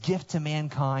his gift to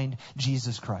mankind,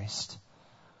 Jesus Christ.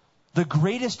 The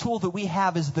greatest tool that we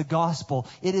have is the gospel.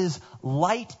 It is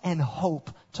light and hope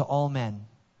to all men.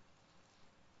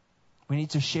 We need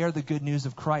to share the good news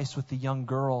of Christ with the young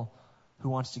girl who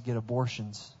wants to get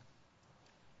abortions.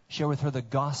 Share with her the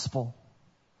gospel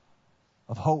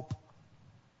of hope.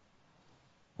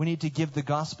 We need to give the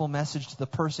gospel message to the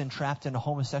person trapped in a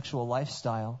homosexual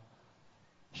lifestyle.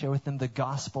 Share with them the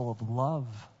gospel of love,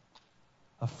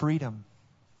 of freedom.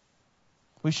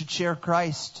 We should share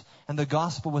Christ and the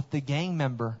gospel with the gang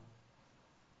member,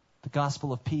 the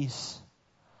gospel of peace.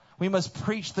 We must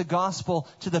preach the gospel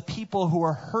to the people who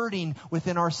are hurting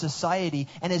within our society.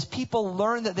 And as people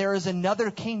learn that there is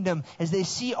another kingdom, as they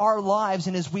see our lives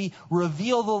and as we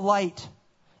reveal the light,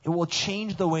 it will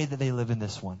change the way that they live in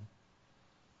this one.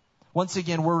 Once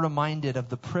again, we're reminded of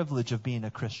the privilege of being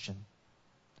a Christian.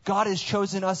 God has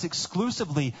chosen us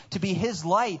exclusively to be His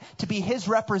light, to be His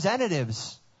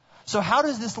representatives. So how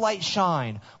does this light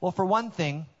shine? Well, for one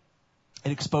thing,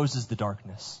 it exposes the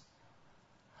darkness.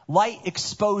 Light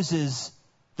exposes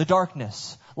the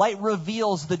darkness. Light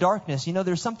reveals the darkness. You know,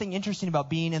 there's something interesting about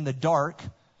being in the dark.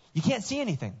 You can't see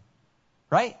anything,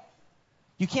 right?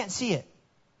 You can't see it.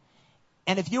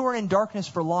 And if you were in darkness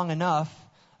for long enough,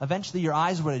 eventually your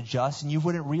eyes would adjust and you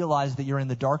wouldn't realize that you're in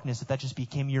the darkness, if that just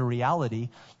became your reality.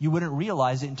 You wouldn't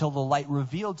realize it until the light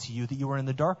revealed to you that you were in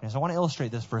the darkness. I want to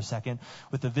illustrate this for a second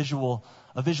with a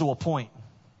visual point.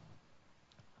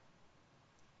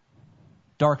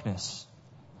 Darkness.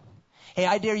 Hey,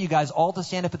 I dare you guys all to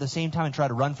stand up at the same time and try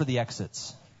to run for the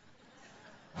exits.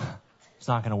 It's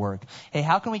not going to work. Hey,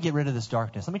 how can we get rid of this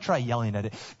darkness? Let me try yelling at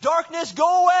it. Darkness,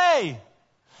 go away!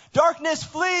 Darkness,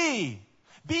 flee!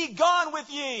 Be gone with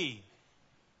ye!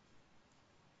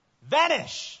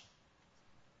 Vanish!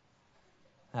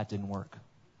 That didn't work.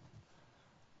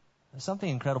 Something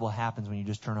incredible happens when you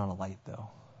just turn on a light, though.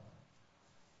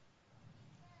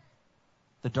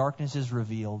 The darkness is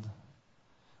revealed.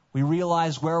 We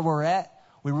realize where we're at.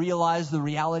 We realize the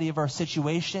reality of our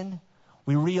situation.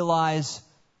 We realize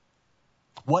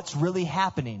what's really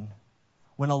happening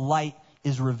when a light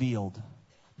is revealed.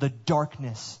 The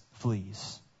darkness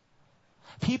flees.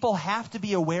 People have to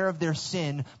be aware of their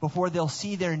sin before they'll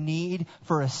see their need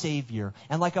for a Savior.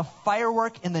 And like a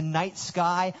firework in the night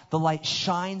sky, the light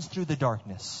shines through the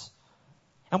darkness.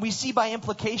 And we see by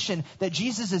implication that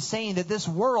Jesus is saying that this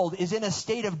world is in a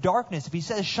state of darkness. If He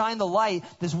says, shine the light,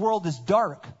 this world is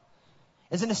dark.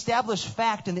 As an established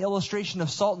fact in the illustration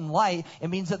of salt and light, it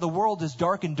means that the world is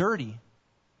dark and dirty.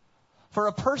 For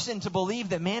a person to believe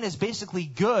that man is basically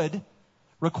good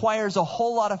requires a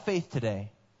whole lot of faith today.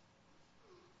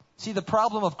 See, the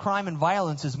problem of crime and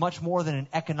violence is much more than an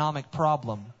economic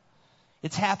problem.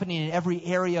 It's happening in every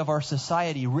area of our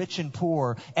society, rich and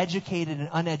poor, educated and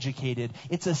uneducated.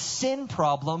 It's a sin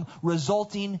problem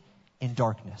resulting in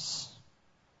darkness.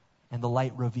 And the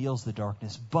light reveals the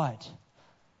darkness, but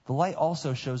the light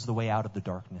also shows the way out of the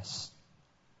darkness.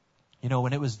 You know,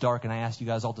 when it was dark and I asked you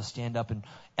guys all to stand up and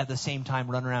at the same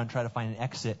time run around and try to find an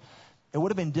exit, it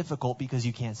would have been difficult because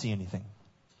you can't see anything.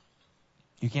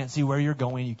 You can't see where you're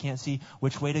going. You can't see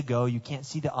which way to go. You can't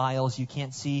see the aisles. You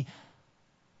can't see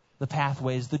the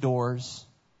pathways, the doors.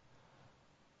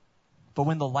 But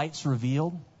when the light's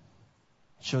revealed,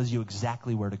 it shows you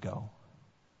exactly where to go.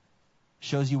 It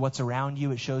shows you what's around you.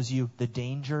 It shows you the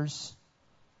dangers.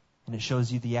 And it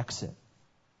shows you the exit.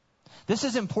 This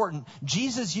is important.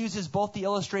 Jesus uses both the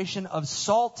illustration of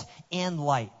salt and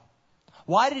light.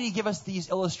 Why did He give us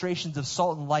these illustrations of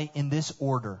salt and light in this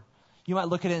order? You might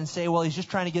look at it and say, well, He's just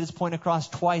trying to get His point across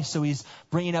twice, so He's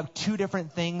bringing up two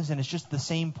different things, and it's just the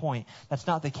same point. That's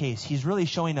not the case. He's really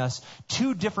showing us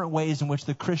two different ways in which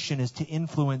the Christian is to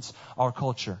influence our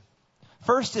culture.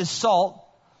 First is salt.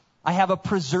 I have a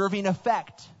preserving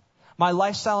effect. My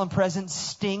lifestyle and presence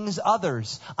stings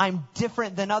others. I'm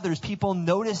different than others. People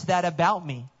notice that about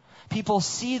me. People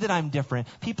see that I'm different.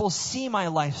 People see my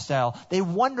lifestyle. They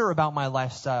wonder about my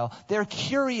lifestyle. They're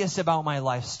curious about my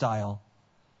lifestyle.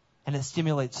 And it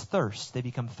stimulates thirst. They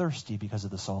become thirsty because of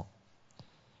the salt.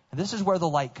 And this is where the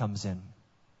light comes in.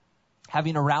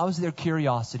 Having aroused their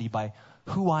curiosity by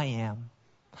who I am,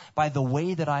 by the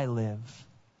way that I live,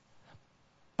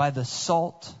 by the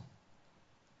salt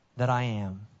that I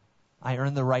am, I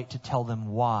earn the right to tell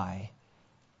them why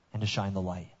and to shine the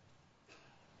light.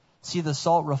 See, the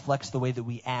salt reflects the way that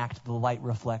we act. The light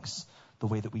reflects the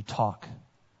way that we talk.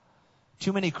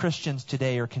 Too many Christians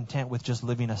today are content with just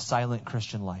living a silent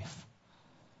Christian life.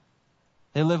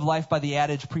 They live life by the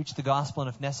adage, preach the gospel, and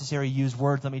if necessary, use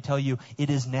words. Let me tell you,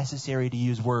 it is necessary to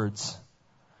use words.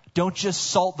 Don't just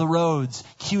salt the roads,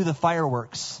 cue the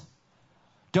fireworks.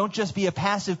 Don't just be a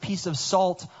passive piece of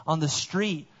salt on the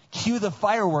street. Cue the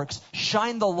fireworks.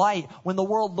 Shine the light. When the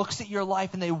world looks at your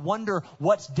life and they wonder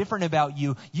what's different about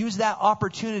you, use that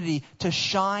opportunity to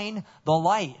shine the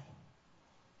light.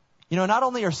 You know, not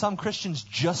only are some Christians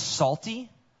just salty,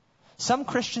 some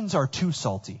Christians are too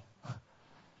salty.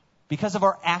 Because of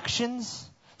our actions,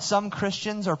 Some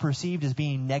Christians are perceived as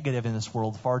being negative in this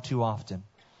world far too often.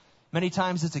 Many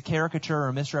times it's a caricature or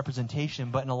a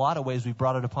misrepresentation, but in a lot of ways we've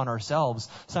brought it upon ourselves.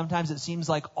 Sometimes it seems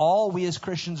like all we as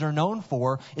Christians are known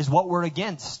for is what we're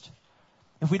against.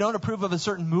 If we don't approve of a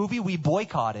certain movie, we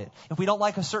boycott it. If we don't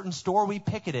like a certain store, we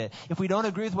picket it. If we don't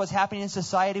agree with what's happening in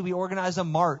society, we organize a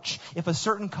march. If a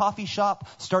certain coffee shop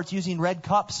starts using red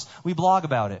cups, we blog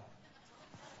about it.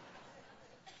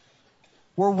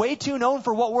 We're way too known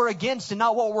for what we're against and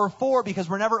not what we're for, because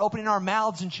we're never opening our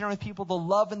mouths and sharing with people the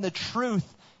love and the truth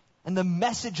and the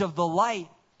message of the light.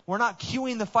 We're not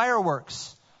cueing the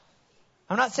fireworks.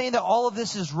 I'm not saying that all of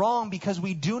this is wrong, because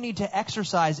we do need to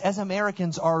exercise, as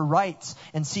Americans, our rights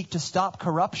and seek to stop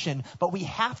corruption. But we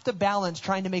have to balance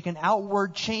trying to make an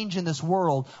outward change in this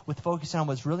world with focusing on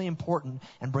what's really important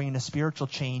and bringing a spiritual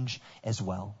change as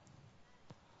well.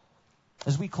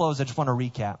 As we close, I just want to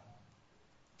recap.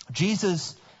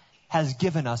 Jesus has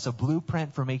given us a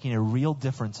blueprint for making a real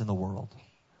difference in the world.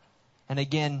 And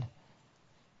again,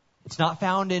 it's not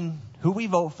found in who we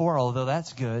vote for, although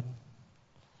that's good.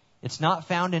 It's not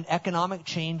found in economic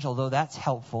change, although that's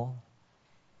helpful.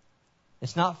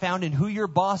 It's not found in who your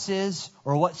boss is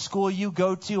or what school you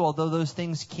go to, although those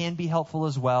things can be helpful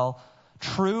as well.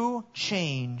 True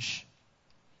change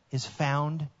is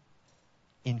found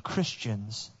in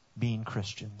Christians being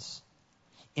Christians,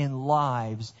 in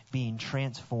lives being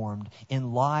transformed,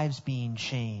 in lives being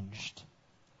changed.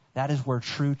 That is where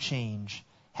true change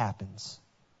happens.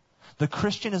 The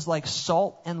Christian is like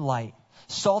salt and light,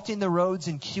 salting the roads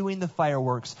and cueing the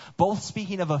fireworks, both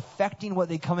speaking of affecting what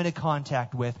they come into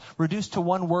contact with. Reduced to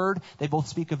one word, they both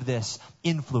speak of this: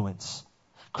 influence.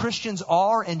 Christians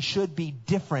are and should be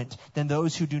different than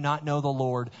those who do not know the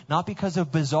Lord, not because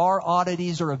of bizarre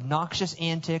oddities or obnoxious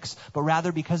antics, but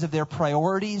rather because of their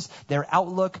priorities, their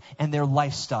outlook, and their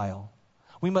lifestyle.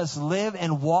 We must live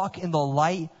and walk in the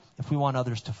light if we want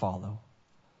others to follow.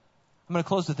 I'm going to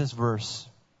close with this verse.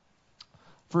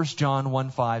 1 John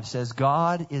 1:5 says,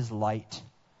 God is light,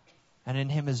 and in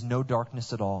him is no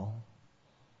darkness at all.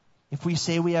 If we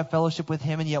say we have fellowship with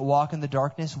him and yet walk in the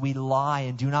darkness, we lie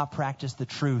and do not practice the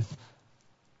truth.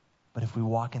 But if we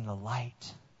walk in the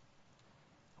light,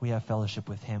 we have fellowship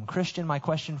with him. Christian, my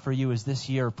question for you is, this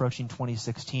year approaching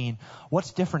 2016,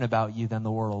 what's different about you than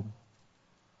the world?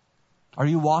 Are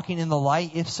you walking in the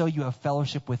light? If so, you have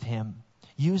fellowship with him.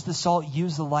 Use the salt,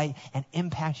 use the light, and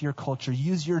impact your culture.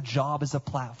 Use your job as a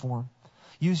platform.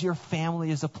 Use your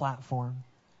family as a platform.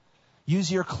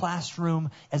 Use your classroom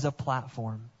as a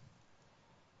platform.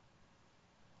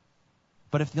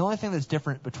 But if the only thing that's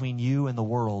different between you and the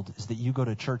world is that you go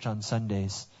to church on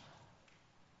Sundays,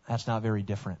 that's not very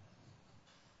different,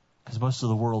 because most of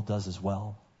the world does as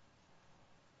well.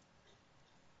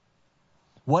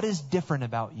 What is different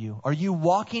about you? Are you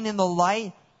walking in the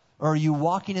light, or are you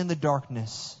walking in the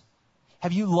darkness?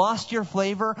 Have you lost your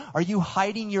flavor? Are you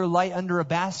hiding your light under a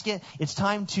basket? It's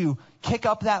time to kick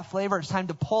up that flavor. It's time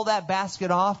to pull that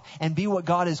basket off and be what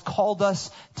God has called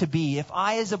us to be. If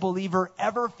I, as a believer,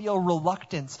 ever feel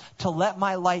reluctance to let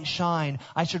my light shine,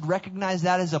 I should recognize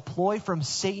that as a ploy from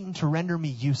Satan to render me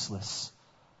useless.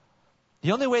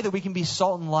 The only way that we can be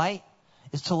salt and light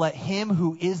is to let him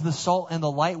who is the salt and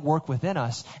the light work within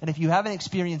us. And if you haven't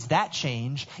experienced that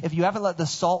change, if you haven't let the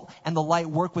salt and the light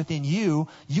work within you,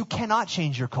 you cannot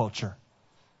change your culture.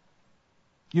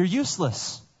 You're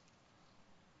useless.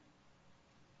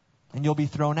 And you'll be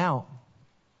thrown out.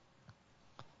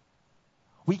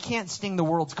 We can't sting the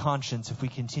world's conscience if we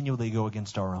continually go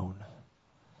against our own.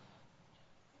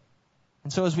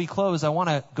 And so as we close, I want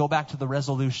to go back to the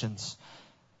resolutions.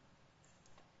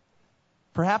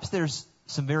 Perhaps there's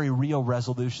some very real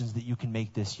resolutions that you can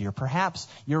make this year. Perhaps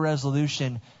your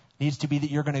resolution needs to be that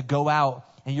you're going to go out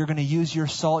and you're going to use your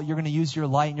salt, you're going to use your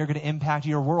light, and you're going to impact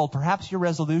your world. Perhaps your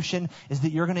resolution is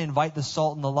that you're going to invite the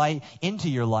salt and the light into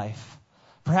your life.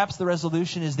 Perhaps the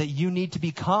resolution is that you need to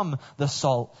become the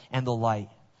salt and the light.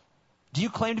 Do you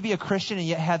claim to be a Christian and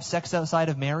yet have sex outside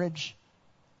of marriage?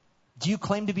 Do you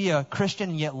claim to be a Christian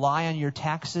and yet lie on your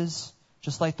taxes,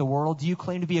 just like the world? Do you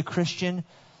claim to be a Christian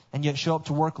and yet show up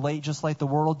to work late just like the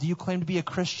world? Do you claim to be a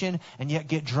Christian and yet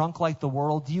get drunk like the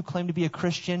world? Do you claim to be a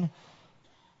Christian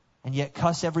and yet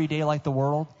cuss every day like the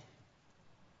world?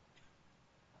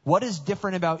 What is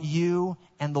different about you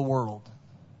and the world?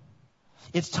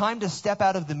 It's time to step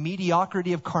out of the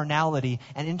mediocrity of carnality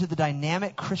and into the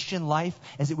dynamic Christian life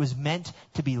as it was meant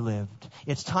to be lived.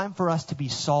 It's time for us to be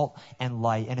salt and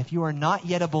light. And if you are not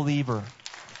yet a believer,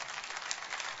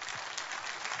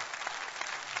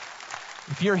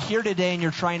 if you're here today and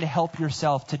you're trying to help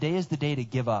yourself, today is the day to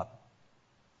give up.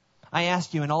 I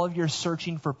ask you, in all of your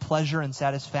searching for pleasure and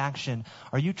satisfaction,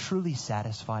 are you truly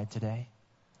satisfied today?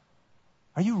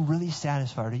 Are you really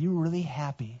satisfied? Are you really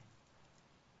happy?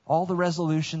 All the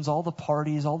resolutions, all the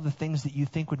parties, all the things that you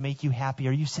think would make you happy,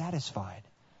 are you satisfied?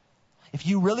 If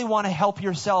you really want to help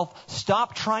yourself,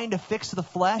 stop trying to fix the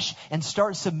flesh and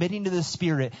start submitting to the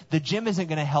Spirit. The gym isn't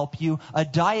going to help you. A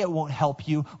diet won't help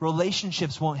you.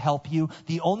 Relationships won't help you.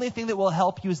 The only thing that will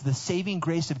help you is the saving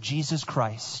grace of Jesus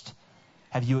Christ.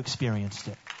 Have you experienced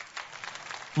it?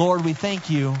 Lord, we thank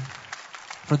you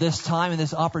for this time and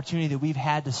this opportunity that we've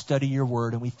had to study your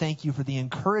word. And we thank you for the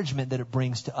encouragement that it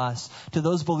brings to us, to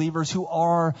those believers who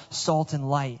are salt and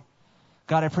light.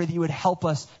 God, I pray that you would help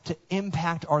us to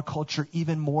impact our culture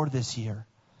even more this year.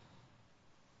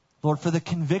 Lord, for the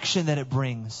conviction that it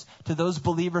brings to those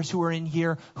believers who are in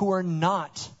here who are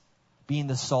not being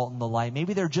the salt and the light.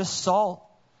 Maybe they're just salt.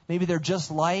 Maybe they're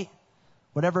just light.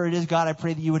 Whatever it is, God, I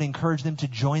pray that you would encourage them to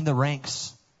join the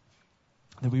ranks,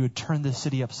 that we would turn this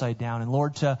city upside down. And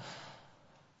Lord, to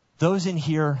those in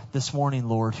here this morning,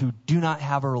 Lord, who do not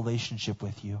have a relationship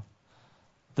with you,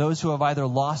 those who have either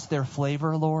lost their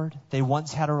flavor, Lord, they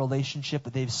once had a relationship,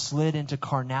 but they've slid into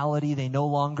carnality. They no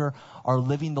longer are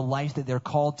living the life that they're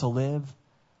called to live.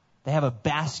 They have a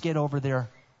basket over their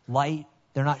light.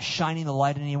 They're not shining the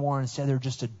light anymore. Instead, they're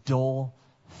just a dull,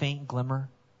 faint glimmer.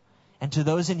 And to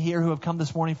those in here who have come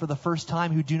this morning for the first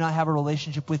time, who do not have a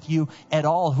relationship with you at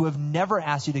all, who have never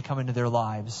asked you to come into their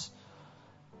lives,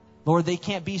 Lord, they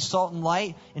can't be salt and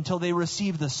light until they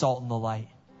receive the salt and the light.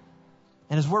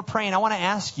 And as we're praying, I want to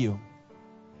ask you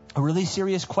a really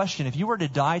serious question. If you were to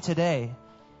die today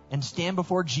and stand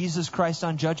before Jesus Christ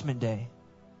on Judgment Day,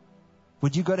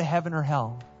 would you go to heaven or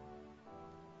hell?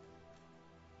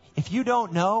 If you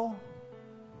don't know,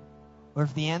 or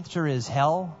if the answer is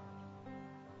hell,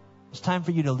 it's time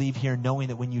for you to leave here knowing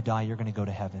that when you die, you're going to go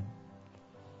to heaven.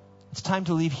 It's time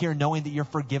to leave here knowing that you're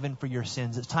forgiven for your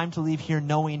sins. It's time to leave here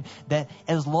knowing that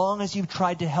as long as you've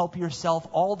tried to help yourself,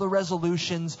 all the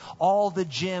resolutions, all the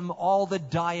gym, all the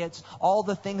diets, all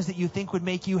the things that you think would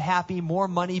make you happy, more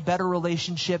money, better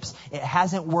relationships, it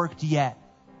hasn't worked yet.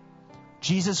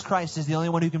 Jesus Christ is the only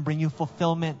one who can bring you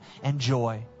fulfillment and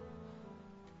joy.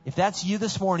 If that's you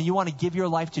this morning, you want to give your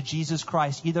life to Jesus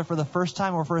Christ, either for the first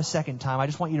time or for a second time, I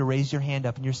just want you to raise your hand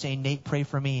up and you're saying, Nate, pray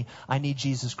for me. I need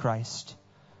Jesus Christ.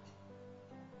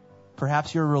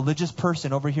 Perhaps you're a religious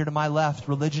person over here to my left.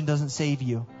 Religion doesn't save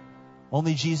you.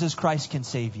 Only Jesus Christ can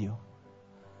save you.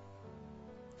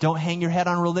 Don't hang your head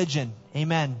on religion.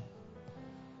 Amen.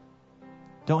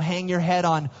 Don't hang your head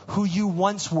on who you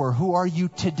once were. Who are you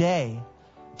today?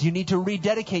 Do you need to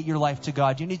rededicate your life to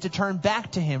God? Do you need to turn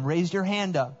back to Him? Raise your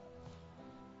hand up.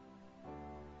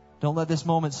 Don't let this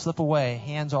moment slip away.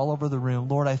 Hands all over the room.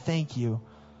 Lord, I thank you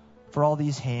for all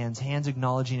these hands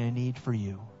acknowledging a need for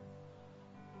you.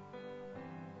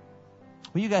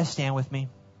 Will you guys stand with me?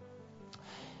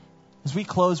 As we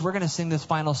close, we're going to sing this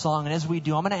final song. And as we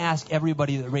do, I'm going to ask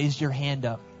everybody that raised your hand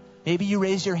up. Maybe you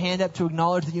raised your hand up to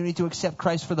acknowledge that you need to accept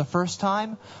Christ for the first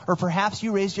time. Or perhaps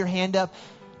you raised your hand up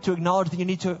to acknowledge that you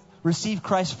need to receive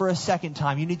Christ for a second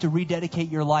time. You need to rededicate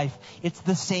your life. It's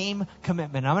the same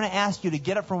commitment. I'm going to ask you to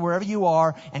get up from wherever you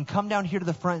are and come down here to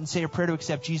the front and say a prayer to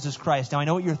accept Jesus Christ. Now, I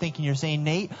know what you're thinking. You're saying,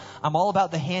 Nate, I'm all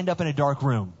about the hand up in a dark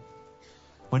room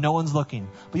when no one's looking.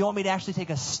 But you want me to actually take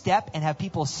a step and have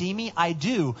people see me? I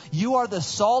do. You are the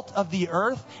salt of the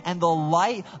earth and the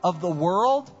light of the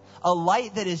world. A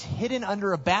light that is hidden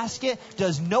under a basket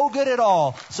does no good at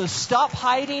all. So stop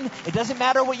hiding. It doesn't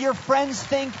matter what your friends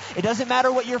think. It doesn't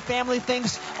matter what your family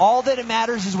thinks. All that it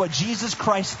matters is what Jesus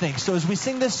Christ thinks. So as we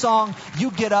sing this song,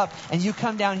 you get up and you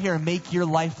come down here and make your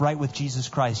life right with Jesus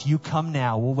Christ. You come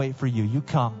now. We'll wait for you. You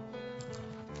come.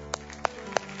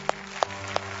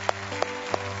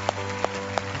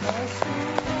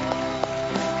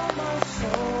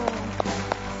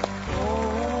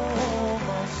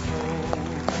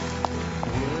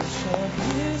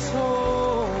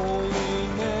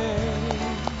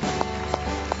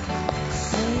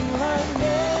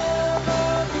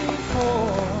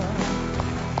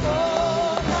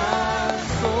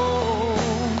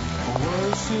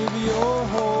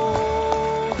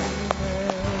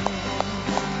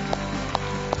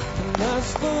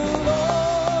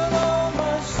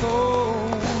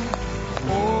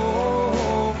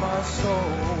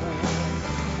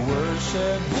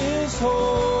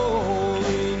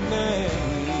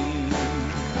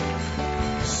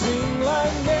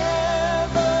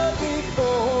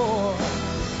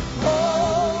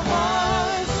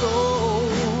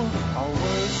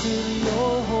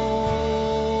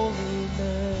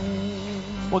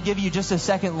 We'll give you just a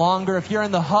second longer. If you're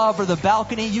in the hub or the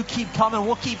balcony, you keep coming.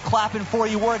 We'll keep clapping for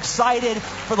you. We're excited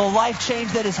for the life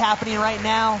change that is happening right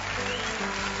now.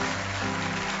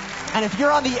 And if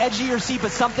you're on the edge of your seat,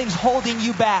 but something's holding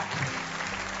you back,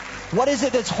 what is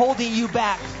it that's holding you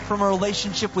back from a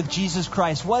relationship with Jesus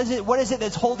Christ? What is it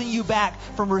that's holding you back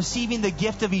from receiving the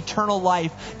gift of eternal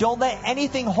life? Don't let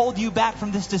anything hold you back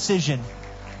from this decision.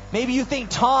 Maybe you think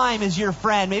time is your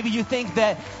friend. Maybe you think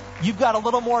that you've got a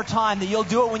little more time, that you'll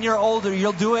do it when you're older.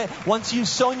 You'll do it once you've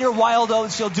sown your wild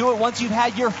oats. You'll do it once you've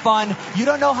had your fun. You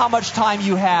don't know how much time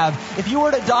you have. If you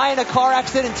were to die in a car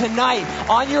accident tonight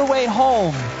on your way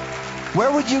home,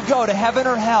 where would you go, to heaven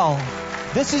or hell?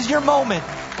 This is your moment.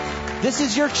 This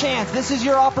is your chance. This is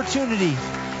your opportunity.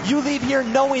 You leave here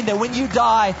knowing that when you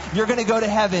die, you're going to go to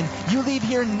heaven. You leave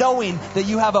here knowing that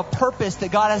you have a purpose,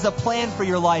 that God has a plan for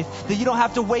your life, that you don't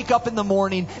have to wake up in the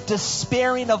morning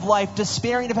despairing of life,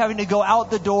 despairing of having to go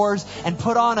out the doors and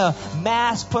put on a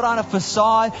mask, put on a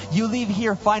facade. You leave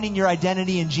here finding your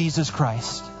identity in Jesus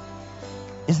Christ.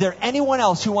 Is there anyone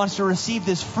else who wants to receive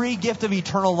this free gift of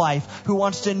eternal life, who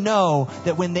wants to know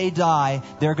that when they die,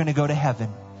 they're going to go to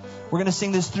heaven? We're going to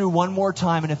sing this through one more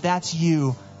time, and if that's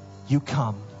you, you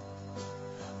come.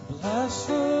 Bless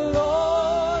the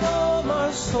Lord, oh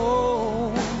my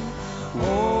soul,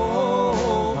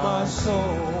 oh my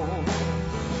soul,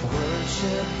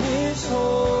 worship His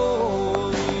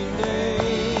holy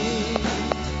name,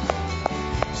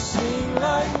 sing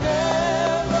like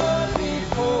never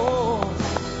before,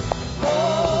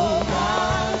 oh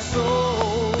my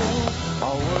soul,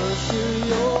 I'll worship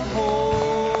your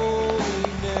holy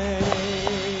name.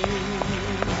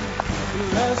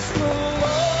 Bless the Lord,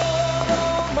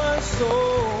 oh my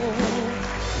soul,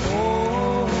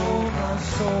 oh my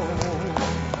soul,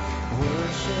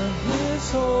 worship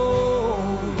His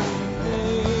holy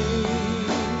name.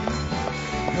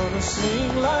 Gonna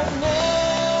sing like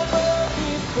never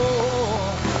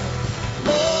before,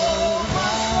 oh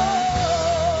my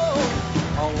soul,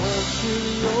 I'll worship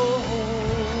your holy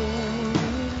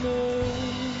name.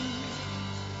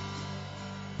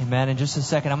 Amen. In just a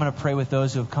second, I'm going to pray with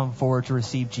those who have come forward to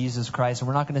receive Jesus Christ. And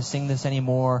we're not going to sing this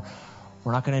anymore.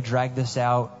 We're not going to drag this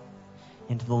out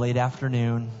into the late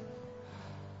afternoon.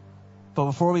 But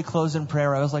before we close in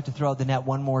prayer, I always like to throw out the net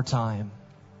one more time.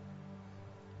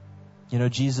 You know,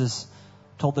 Jesus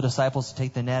told the disciples to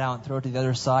take the net out and throw it to the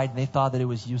other side, and they thought that it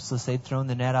was useless. They'd thrown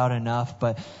the net out enough,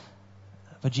 but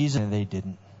Jesus, they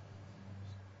didn't.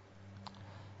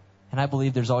 And I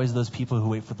believe there's always those people who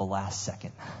wait for the last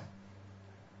second.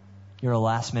 You're a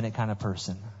last minute kind of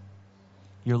person.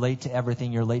 You're late to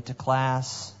everything. You're late to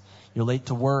class. You're late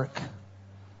to work.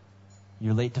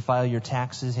 You're late to file your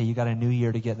taxes. Hey, you got a new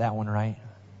year to get that one right.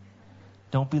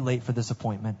 Don't be late for this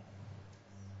appointment.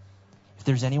 If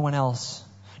there's anyone else,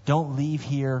 don't leave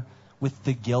here with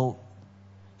the guilt.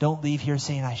 Don't leave here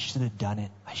saying, I should have done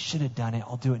it. I should have done it.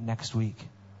 I'll do it next week.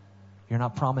 You're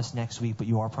not promised next week, but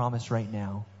you are promised right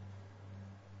now.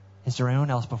 Is there anyone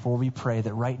else before we pray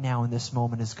that right now in this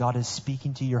moment, as God is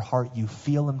speaking to your heart, you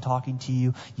feel Him talking to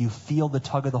you, you feel the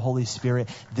tug of the Holy Spirit?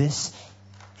 This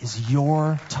is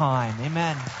your time.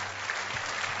 Amen.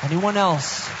 Anyone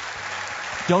else?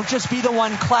 Don't just be the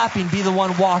one clapping, be the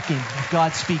one walking if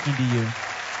God's speaking to you.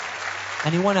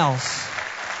 Anyone else?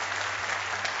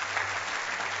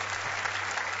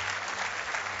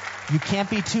 You can't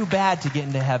be too bad to get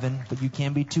into heaven, but you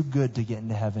can be too good to get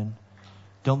into heaven.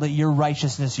 Don't let your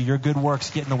righteousness or your good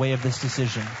works get in the way of this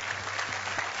decision.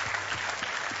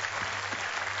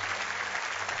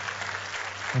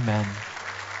 Amen.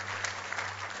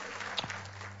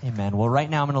 Amen. Well, right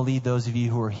now I'm going to lead those of you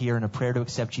who are here in a prayer to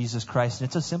accept Jesus Christ. And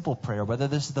it's a simple prayer. Whether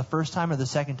this is the first time or the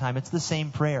second time, it's the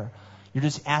same prayer. You're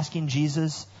just asking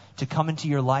Jesus to come into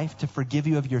your life, to forgive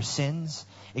you of your sins,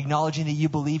 acknowledging that you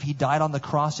believe He died on the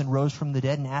cross and rose from the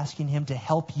dead, and asking Him to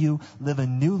help you live a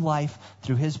new life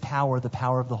through His power, the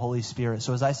power of the Holy Spirit.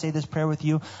 So as I say this prayer with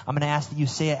you, I'm going to ask that you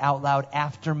say it out loud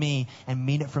after me and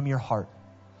mean it from your heart.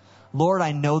 Lord,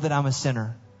 I know that I'm a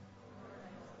sinner.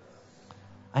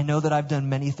 I know that I've done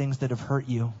many things that have hurt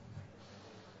you.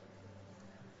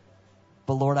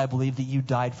 But Lord, I believe that you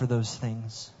died for those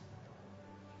things.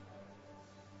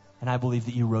 And I believe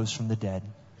that you rose from the dead.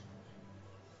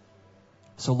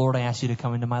 So Lord, I ask you to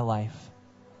come into my life.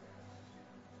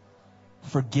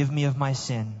 Forgive me of my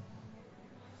sin.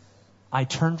 I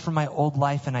turn from my old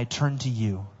life and I turn to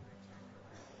you.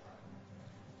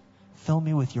 Fill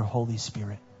me with your Holy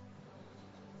Spirit.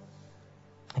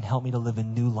 And help me to live a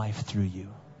new life through you.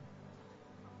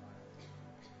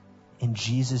 In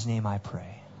Jesus' name I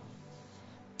pray.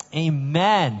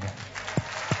 Amen.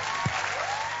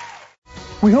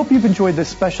 We hope you've enjoyed this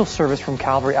special service from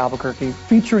Calvary Albuquerque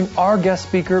featuring our guest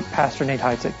speaker, Pastor Nate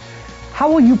Heitzig.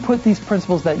 How will you put these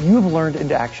principles that you have learned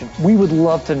into action? We would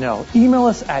love to know. Email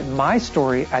us at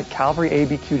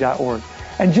mystory@calvaryabq.org.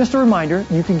 And just a reminder,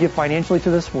 you can give financially to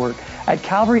this work at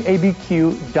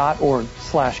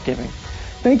calvaryabq.org/giving.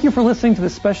 Thank you for listening to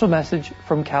this special message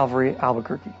from Calvary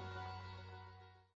Albuquerque.